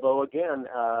 although again,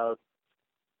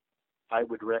 I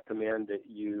would recommend that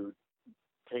you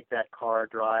take that car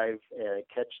drive and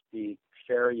catch the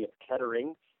ferry at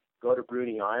Kettering, go to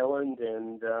Bruny Island,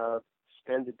 and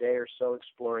spend a day or so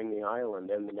exploring the island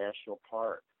and the national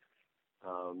park.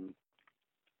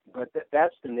 But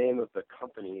that's the name of the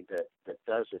company that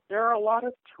does it. There are a lot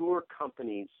of tour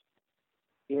companies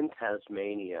in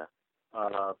Tasmania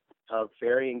of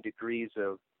varying degrees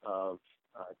of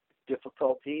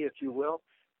difficulty, if you will.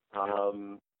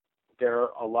 There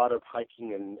are a lot of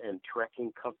hiking and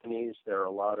trekking companies. There are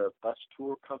a lot of bus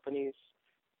tour companies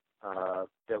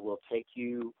that will take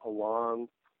you along,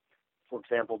 for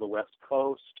example, the West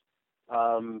Coast.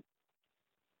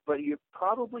 But you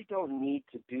probably don't need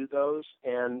to do those.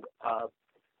 And I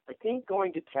think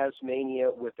going to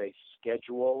Tasmania with a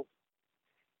schedule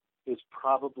is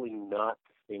probably not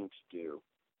the thing to do.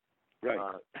 Right.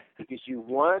 Because you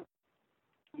want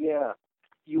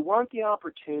the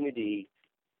opportunity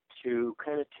to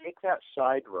kind of take that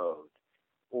side road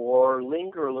or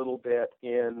linger a little bit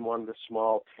in one of the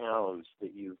small towns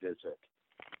that you visit.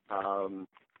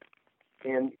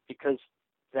 And because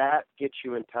that gets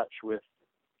you in touch with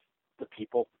the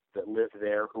people that live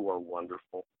there who are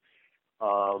wonderful,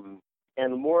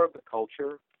 and more of the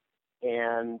culture,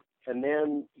 and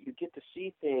then you get to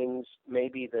see things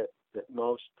maybe that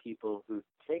most people who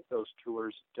take those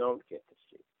tours don't get to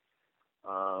see.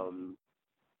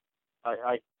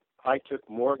 I took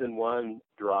more than one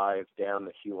drive down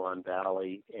the Huon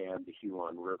Valley and the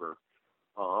Huon River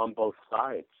on both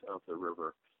sides of the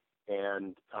river,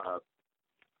 and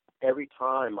every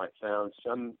time I found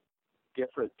some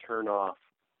different turnoff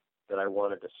that I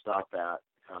wanted to stop at,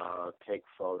 take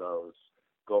photos,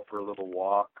 go for a little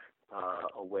walk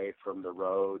away from the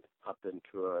road up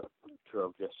into a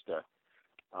vista,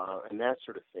 and that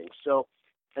sort of thing. So,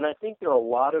 and I think there are a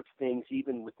lot of things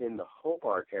even within the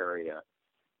Hobart area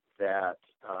that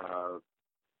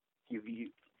you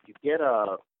get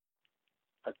a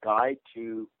guide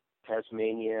to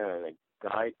Tasmania and a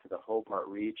guide to the Hobart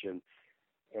region,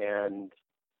 and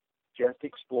just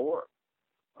explore.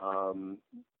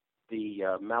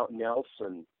 The Mount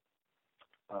Nelson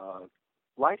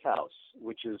Lighthouse,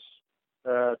 which is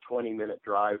a 20-minute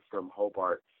drive from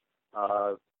Hobart.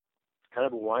 Kind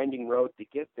of a winding road to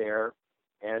get there,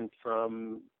 and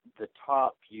from the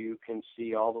top you can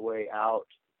see all the way out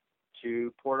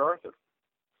to Port Arthur.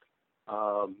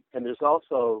 And there's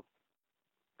also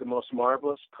the most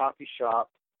marvelous coffee shop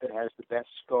that has the best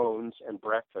scones and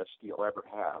breakfast you'll ever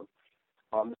have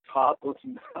on the top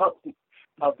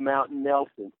of Mountain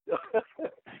Nelson.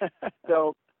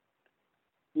 So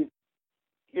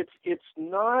it's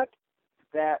not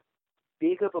that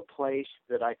big of a place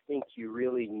that I think you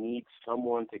really need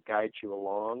someone to guide you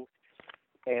along.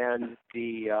 And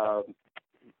the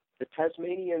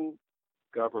Tasmanian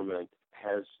government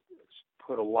has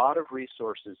put a lot of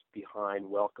resources behind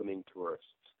welcoming tourists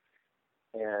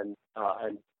and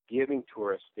giving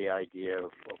tourists the idea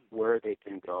of where they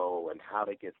can go and how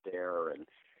to get there, and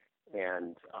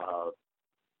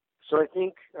so I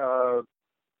think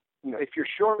if you're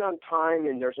short on time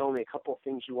and there's only a couple of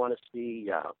things you want to see,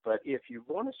 but if you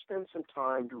want to spend some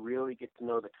time to really get to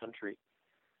know the country,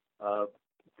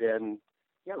 then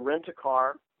rent a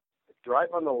car,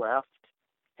 drive on the left,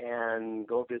 and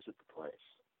go visit the place.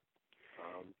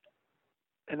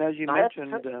 And as you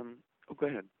mentioned, go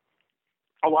ahead.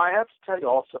 Oh, I have to tell you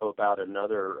also about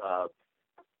another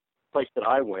place that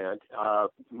I went,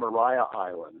 Maria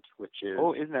Island, which is...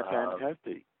 Oh, isn't that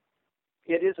fantastic?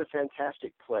 It is a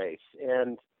fantastic place.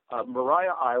 And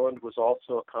Maria Island was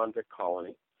also a convict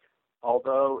colony,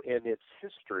 although in its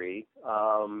history,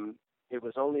 it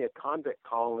was only a convict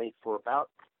colony for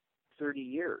about 30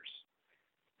 years.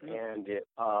 and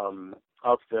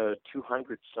of the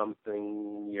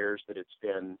 200-something years that it's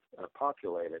been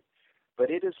populated. But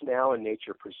it is now a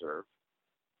nature preserve,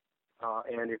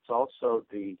 and it's also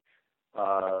the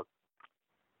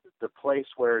place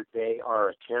where they are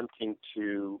attempting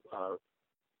to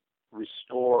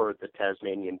restore the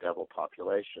Tasmanian devil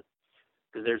population.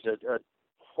 Because there's a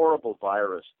horrible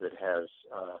virus that has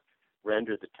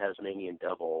rendered the Tasmanian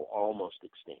devil almost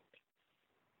extinct.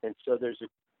 And so there's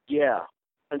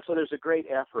a great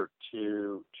effort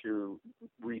to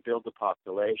rebuild the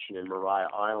population, and Maria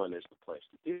Island is the place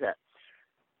to do that.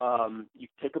 You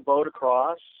take a boat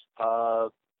across,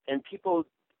 and people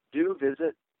do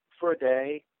visit for a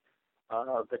day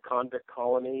the convict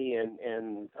colony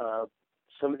and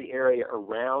some of the area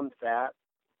around that.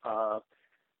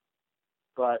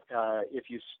 But if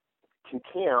you can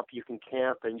camp,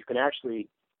 and you can actually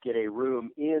get a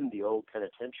room in the old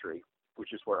penitentiary,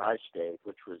 which is where I stayed,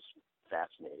 which was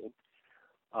fascinating.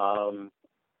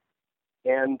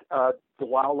 And the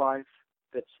wildlife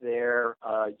that's there,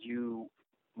 you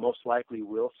most likely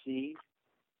will see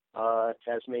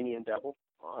Tasmanian devil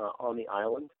on the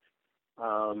island.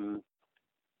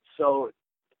 So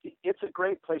it's a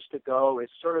great place to go.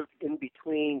 It's sort of in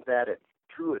between that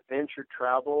true adventure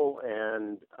travel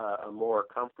and a more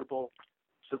comfortable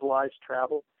civilized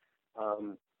travel.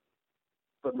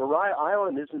 But Maria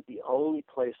Island isn't the only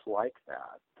place like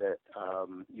that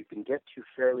you can get to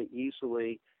fairly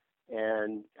easily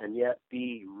and yet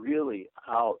be really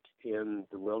out in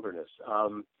the wilderness.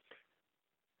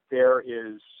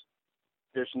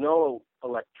 There's no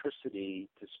electricity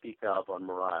to speak of on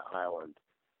Maria Island.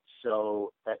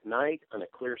 So at night on a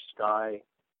clear sky,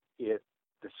 the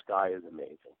sky is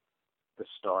amazing. The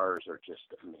stars are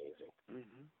just amazing.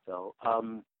 Mm-hmm. So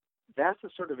that's the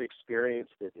sort of experience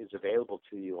that is available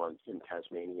to you in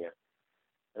Tasmania,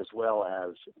 as well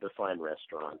as the fine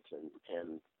restaurants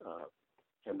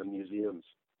and the museums.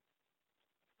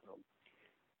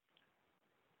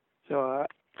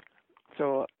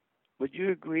 So would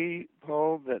you agree,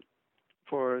 Paul, that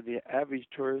for the average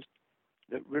tourist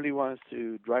that really wants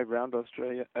to drive around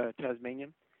Tasmania,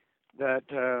 that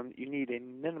you need a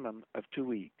minimum of 2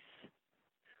 weeks?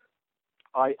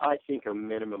 I think a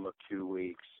minimum of 2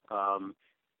 weeks.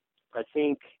 I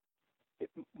think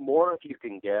more if you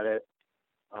can get it.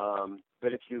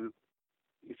 But if you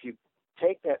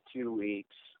take that 2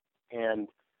 weeks and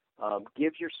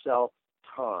give yourself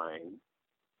time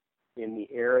in the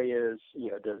areas,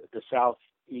 the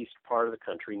southeast part of the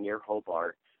country near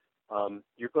Hobart,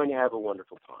 you're going to have a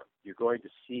wonderful time. You're going to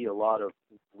see a lot of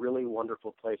really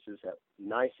wonderful places, have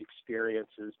nice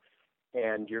experiences,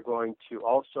 and you're going to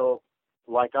also,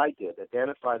 like I did,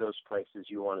 identify those places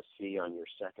you want to see on your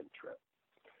second trip.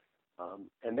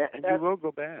 And you will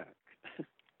go back.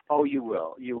 Oh, you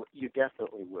will. You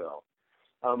definitely will.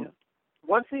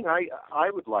 One thing I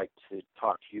would like to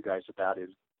talk to you guys about is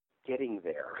getting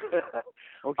there.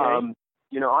 Okay.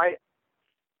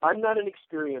 I'm not an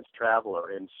experienced traveler,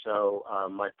 and so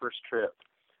my first trip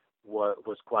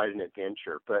was quite an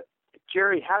adventure. But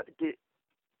Jerry,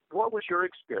 what was your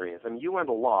experience? I mean, you went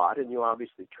a lot, and you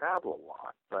obviously travel a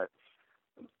lot, but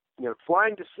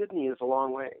flying to Sydney is a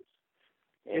long ways.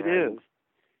 It is,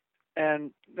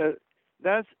 and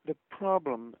that's the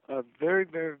problem of very,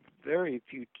 very, very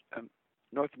few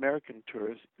North American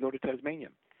tourists go to Tasmania,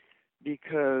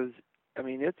 because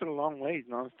it's a long ways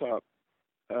nonstop.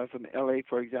 From LA,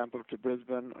 for example, to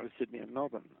Brisbane or Sydney and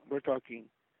Melbourne. We're talking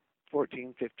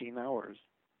 14, 15 hours.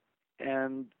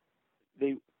 And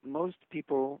most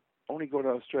people only go to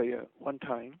Australia one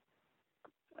time,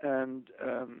 and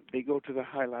they go to the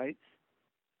highlights,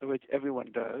 which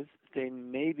everyone does, stay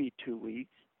maybe 2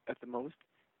 weeks at the most,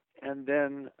 and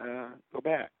then go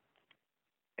back.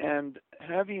 And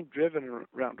having driven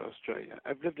around Australia,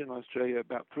 I've lived in Australia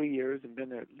about 3 years and been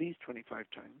there at least 25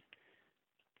 times.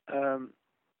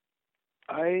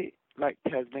 I like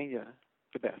Tasmania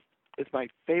the best. It's my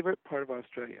favorite part of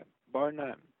Australia, bar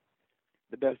none.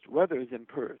 The best weather is in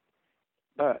Perth,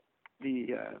 but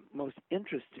the most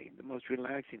interesting, the most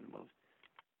relaxing, the most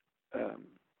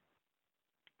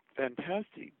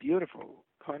fantastic, beautiful,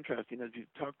 contrasting, as you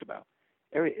talked about,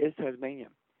 area is Tasmania.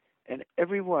 And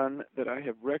everyone that I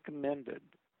have recommended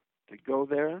to go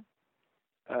there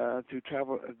through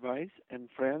travel advice and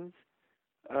friends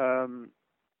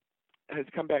has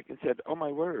come back and said, "Oh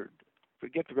my word,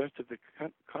 forget the rest of the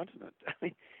continent.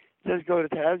 Just go to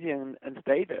Tasmania and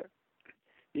stay there,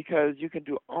 because you can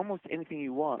do almost anything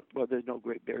you want." Well, there's no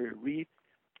Great Barrier Reef,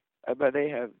 but they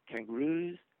have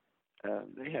kangaroos.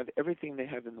 They have everything they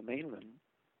have in the mainland,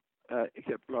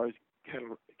 except large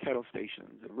cattle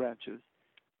stations, ranches,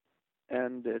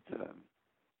 and it's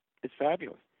it's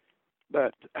fabulous.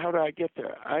 But how do I get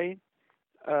there?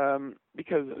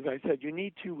 Because as I said, you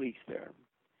need 2 weeks there,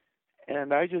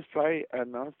 and I just fly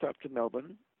nonstop to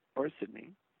Melbourne or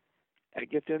Sydney. I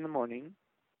get there in the morning,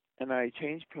 and I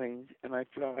change planes, and I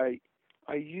fly.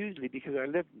 I usually, because I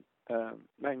lived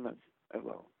 9 months,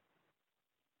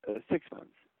 6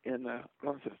 months in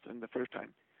Launceston the first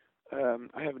time.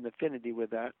 I have an affinity with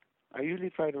that. I usually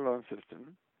fly to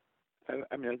Launceston.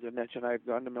 I mean, as I mentioned, I've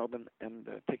gone to Melbourne and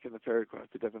taken the ferry across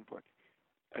to Devonport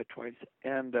twice,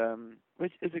 and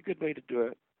which is a good way to do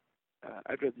it.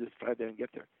 I'd rather just fly there and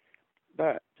get there.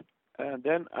 But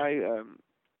then I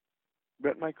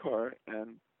rent my car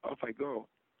and off I go.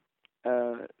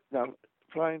 Now,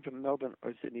 flying from Melbourne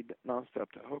or Sydney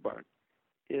nonstop to Hobart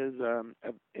is an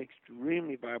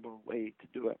extremely viable way to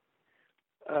do it.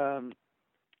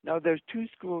 Now, there's 2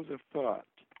 schools of thought,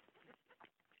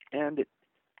 and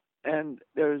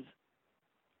there's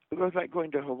it goes like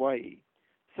going to Hawaii.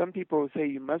 Some people say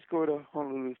you must go to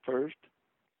Honolulu first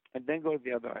and then go to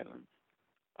the other islands.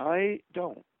 I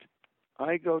don't.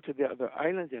 I go to the other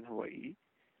islands in Hawaii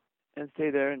and stay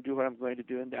there and do what I'm going to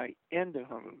do, and I end in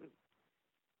Honolulu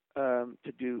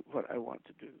to do what I want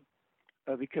to do.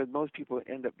 Because most people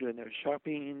end up doing their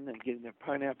shopping and getting their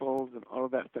pineapples and all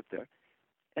of that stuff there.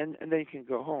 And then you can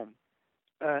go home.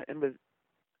 And with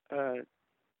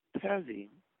Tassie,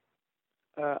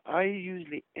 I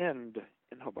usually end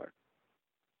in Hobart.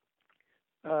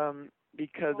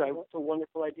 Because that's a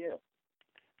wonderful idea.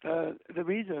 The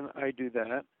reason I do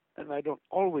that, and I don't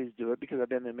always do it because I've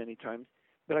been there many times,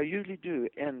 but I usually do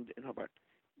end in Hobart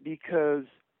because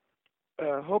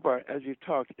Hobart, as we've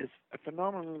talked, is a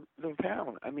phenomenal little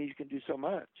town. I mean, you can do so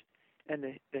much, and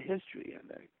the history and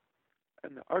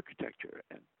the architecture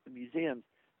and the museums.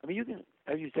 I mean, you can,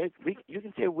 as you said, you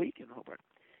can stay a week in Hobart,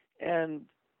 and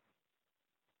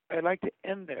I like to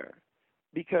end there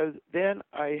because then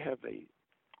I have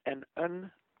an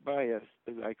unbiased,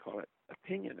 as I call it,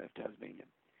 opinion of Tasmania.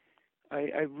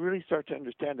 I really start to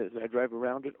understand it as I drive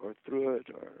around it or through it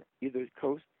or either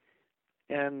coast,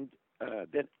 and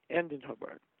then end in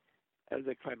Hobart as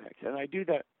a climax. And I do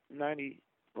that 80%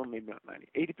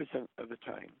 of the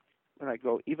time when I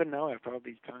go, even now after all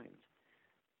these times.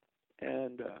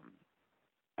 And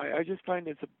I just find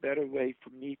it's a better way for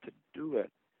me to do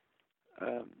it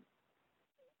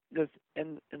just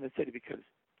in the city because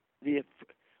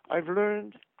I've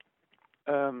learned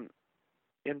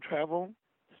in travel,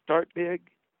 start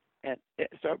big and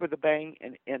start with a bang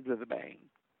and end with a bang.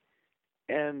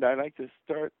 And I like to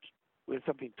start with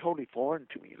something totally foreign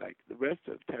to me, like the rest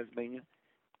of Tasmania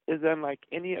is unlike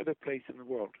any other place in the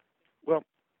world. Well,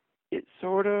 it's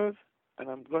sort of, and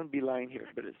I'm going to be lying here,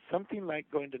 but it's something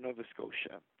like going to Nova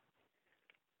Scotia,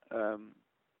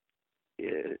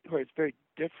 where it's very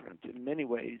different in many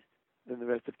ways than the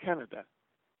rest of Canada.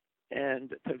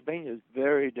 And Tasmania is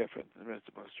very different than the rest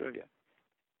of Australia.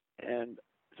 And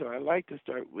so I like to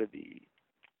start with the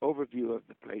overview of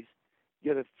the place,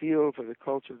 get a feel for the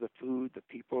culture, the food, the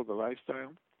people, the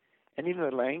lifestyle, and even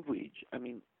the language. I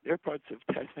mean, there are parts of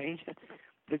Tasmania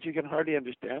that you can hardly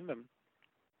understand them.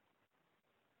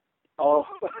 Oh.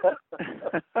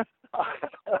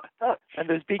 And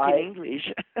they're speaking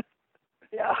English.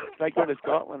 Yeah. It's like going to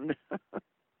Scotland.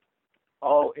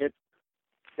 Oh,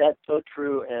 that's so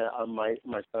true. My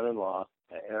son-in-law,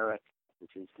 Eric,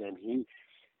 which is him, he,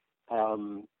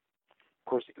 of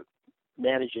course,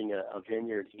 managing a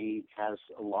vineyard, he has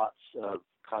lots of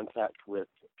contact with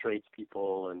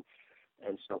tradespeople and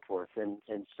so forth.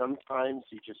 And sometimes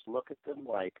you just look at them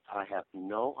like, I have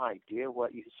no idea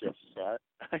what you just said.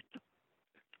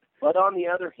 But on the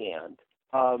other hand,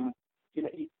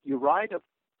 you ride a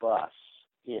bus.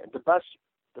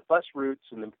 The bus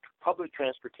routes and the public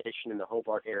transportation in the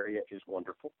Hobart area is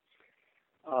wonderful.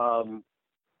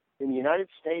 In the United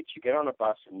States, you get on a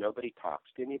bus and nobody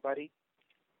talks to anybody.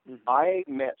 Mm-hmm. I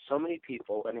met so many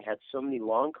people and had so many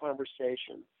long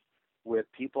conversations with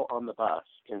people on the bus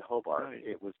in Hobart. Right.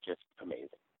 It was just amazing.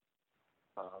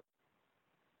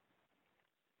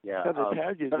 The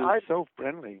Italians are so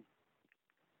friendly.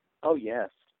 Oh, yes.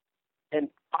 And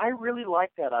I really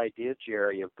like that idea,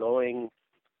 Jerry, of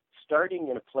starting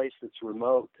in a place that's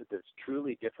remote, that's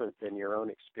truly different than your own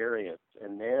experience,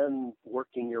 and then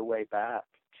working your way back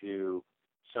to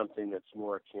something that's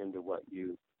more akin to what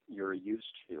you're used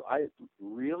to. I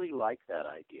really like that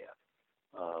idea.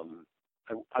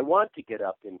 I want to get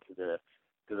up into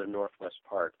the northwest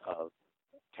part of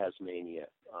Tasmania.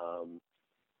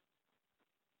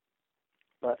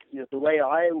 But the way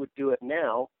I would do it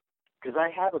now, because I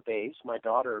have a base, my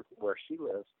daughter, where she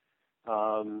lives,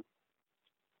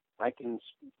 I can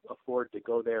afford to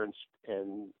go there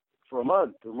and for a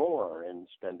month or more and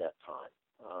spend that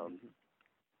time.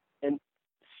 And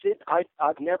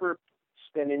I've never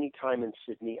spent any time in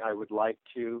Sydney. I would like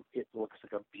to. It looks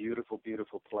like a beautiful,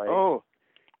 beautiful place. Oh,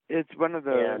 it's one of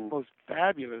the most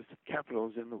fabulous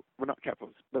capitals not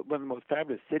capitals, but one of the most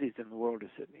fabulous cities in the world is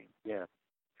Sydney. Yeah.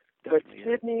 Definitely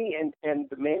but Sydney and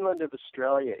the mainland of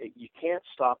Australia, you can't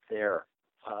stop there.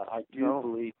 I do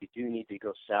believe you do need to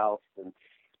go south and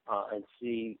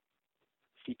see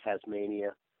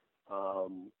Tasmania,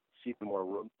 see the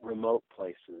more remote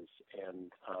places,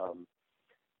 and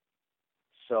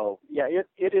so yeah,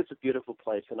 it is a beautiful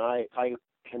place, and I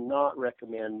cannot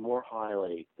recommend more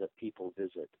highly that people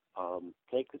visit.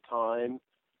 Take the time,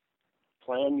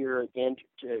 plan your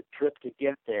trip to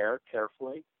get there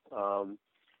carefully,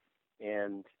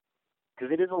 and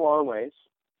because it is a long ways.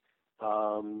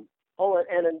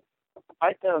 And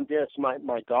I found this.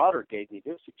 My daughter gave me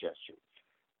this suggestion.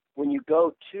 When you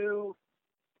go to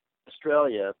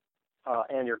Australia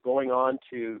and you're going on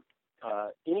to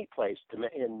any place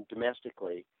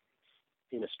domestically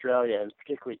in Australia, and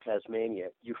particularly Tasmania,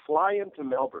 you fly into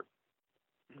Melbourne.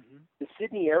 Mm-hmm. The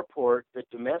Sydney airport, the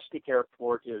domestic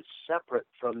airport, is separate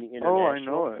from the international. Oh, I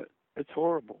know it. It's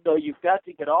horrible. So you've got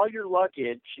to get all your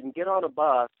luggage and get on a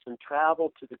bus and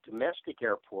travel to the domestic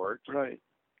airport. Right.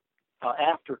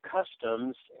 After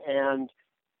customs, and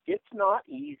it's not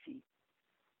easy.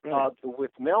 Right.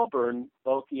 With Melbourne,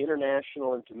 both the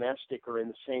international and domestic are in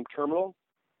the same terminal.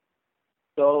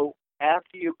 So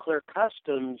after you clear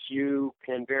customs, you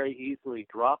can very easily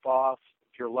drop off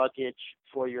your luggage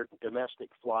for your domestic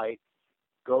flight,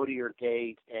 go to your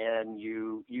gate, and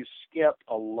you skip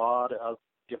a lot of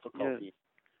difficulty,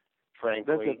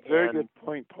 frankly. That's a very good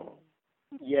point, Paul.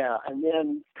 Yeah, and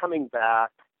then coming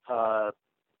back,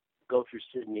 go through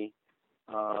Sydney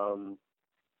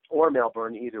or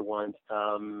Melbourne, either one.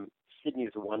 Sydney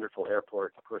is a wonderful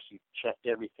airport. Of course, you checked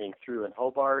everything through in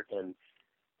Hobart, and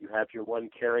you have your one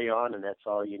carry-on, and that's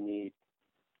all you need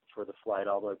for the flight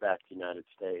all the way back to the United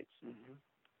States.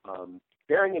 Mm-hmm.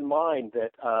 Bearing in mind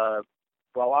that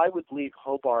while I would leave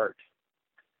Hobart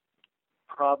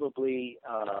probably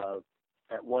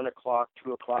at 1 o'clock,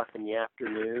 2 o'clock in the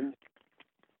afternoon,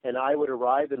 and I would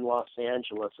arrive in Los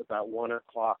Angeles about 1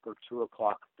 o'clock or 2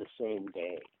 o'clock the same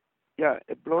day. Yeah,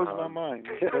 it blows my mind,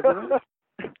 doesn't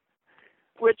it?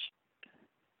 Which,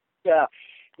 yeah,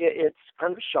 it's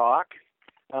kind of a shock,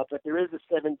 but there is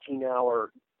a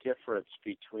 17-hour difference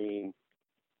between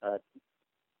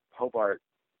Hobart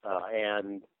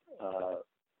and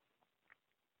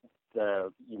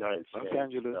the United States. Los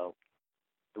Angeles. So,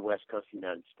 the West Coast of the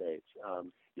United States.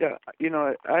 Yeah,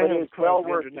 it's well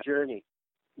worth the journey.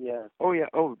 Yeah. Oh, yeah.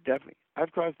 Oh, definitely.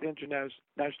 I've crossed the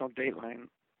international date line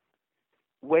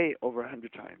way over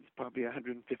 100 times, probably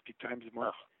 150 times more.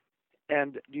 Oh.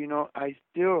 And, I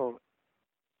still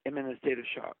am in a state of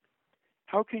shock.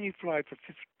 How can you fly for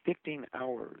 15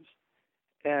 hours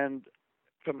and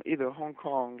from either Hong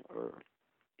Kong or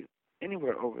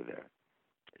anywhere over there,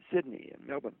 Sydney and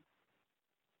Melbourne,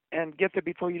 and get there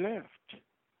before you left?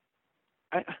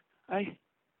 I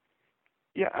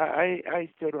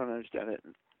still don't understand it.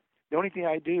 The only thing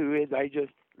I do is I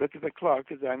just look at the clock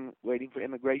because I'm waiting for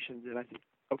immigration, and I say,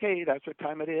 okay, that's what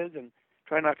time it is, and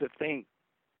try not to think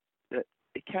that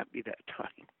it can't be that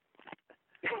time.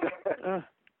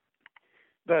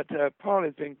 But Paul,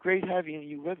 it's been great having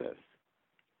you with us.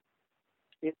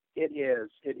 It is.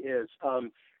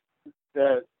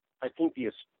 I think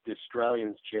the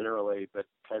Australians generally, but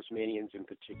Tasmanians in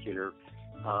particular,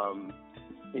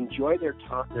 enjoy their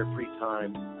free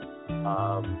time.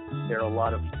 There are a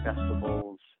lot of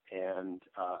festivals and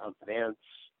events,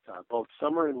 both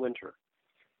summer and winter,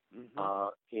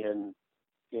 in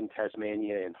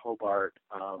Tasmania and Hobart.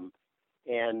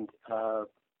 And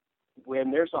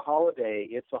when there's a holiday,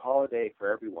 it's a holiday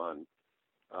for everyone.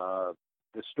 The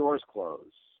stores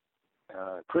close.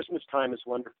 Christmas time is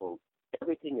wonderful.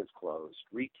 Everything is closed.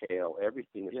 Retail,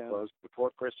 everything is closed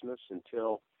before Christmas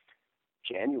until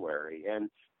January, and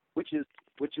which is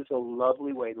a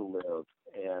lovely way to live.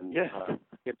 And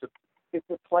it's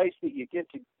a place that you get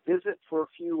to visit for a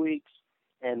few weeks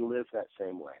and live that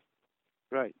same way.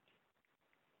 Right.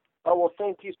 Oh, well,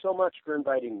 thank you so much for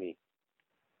inviting me.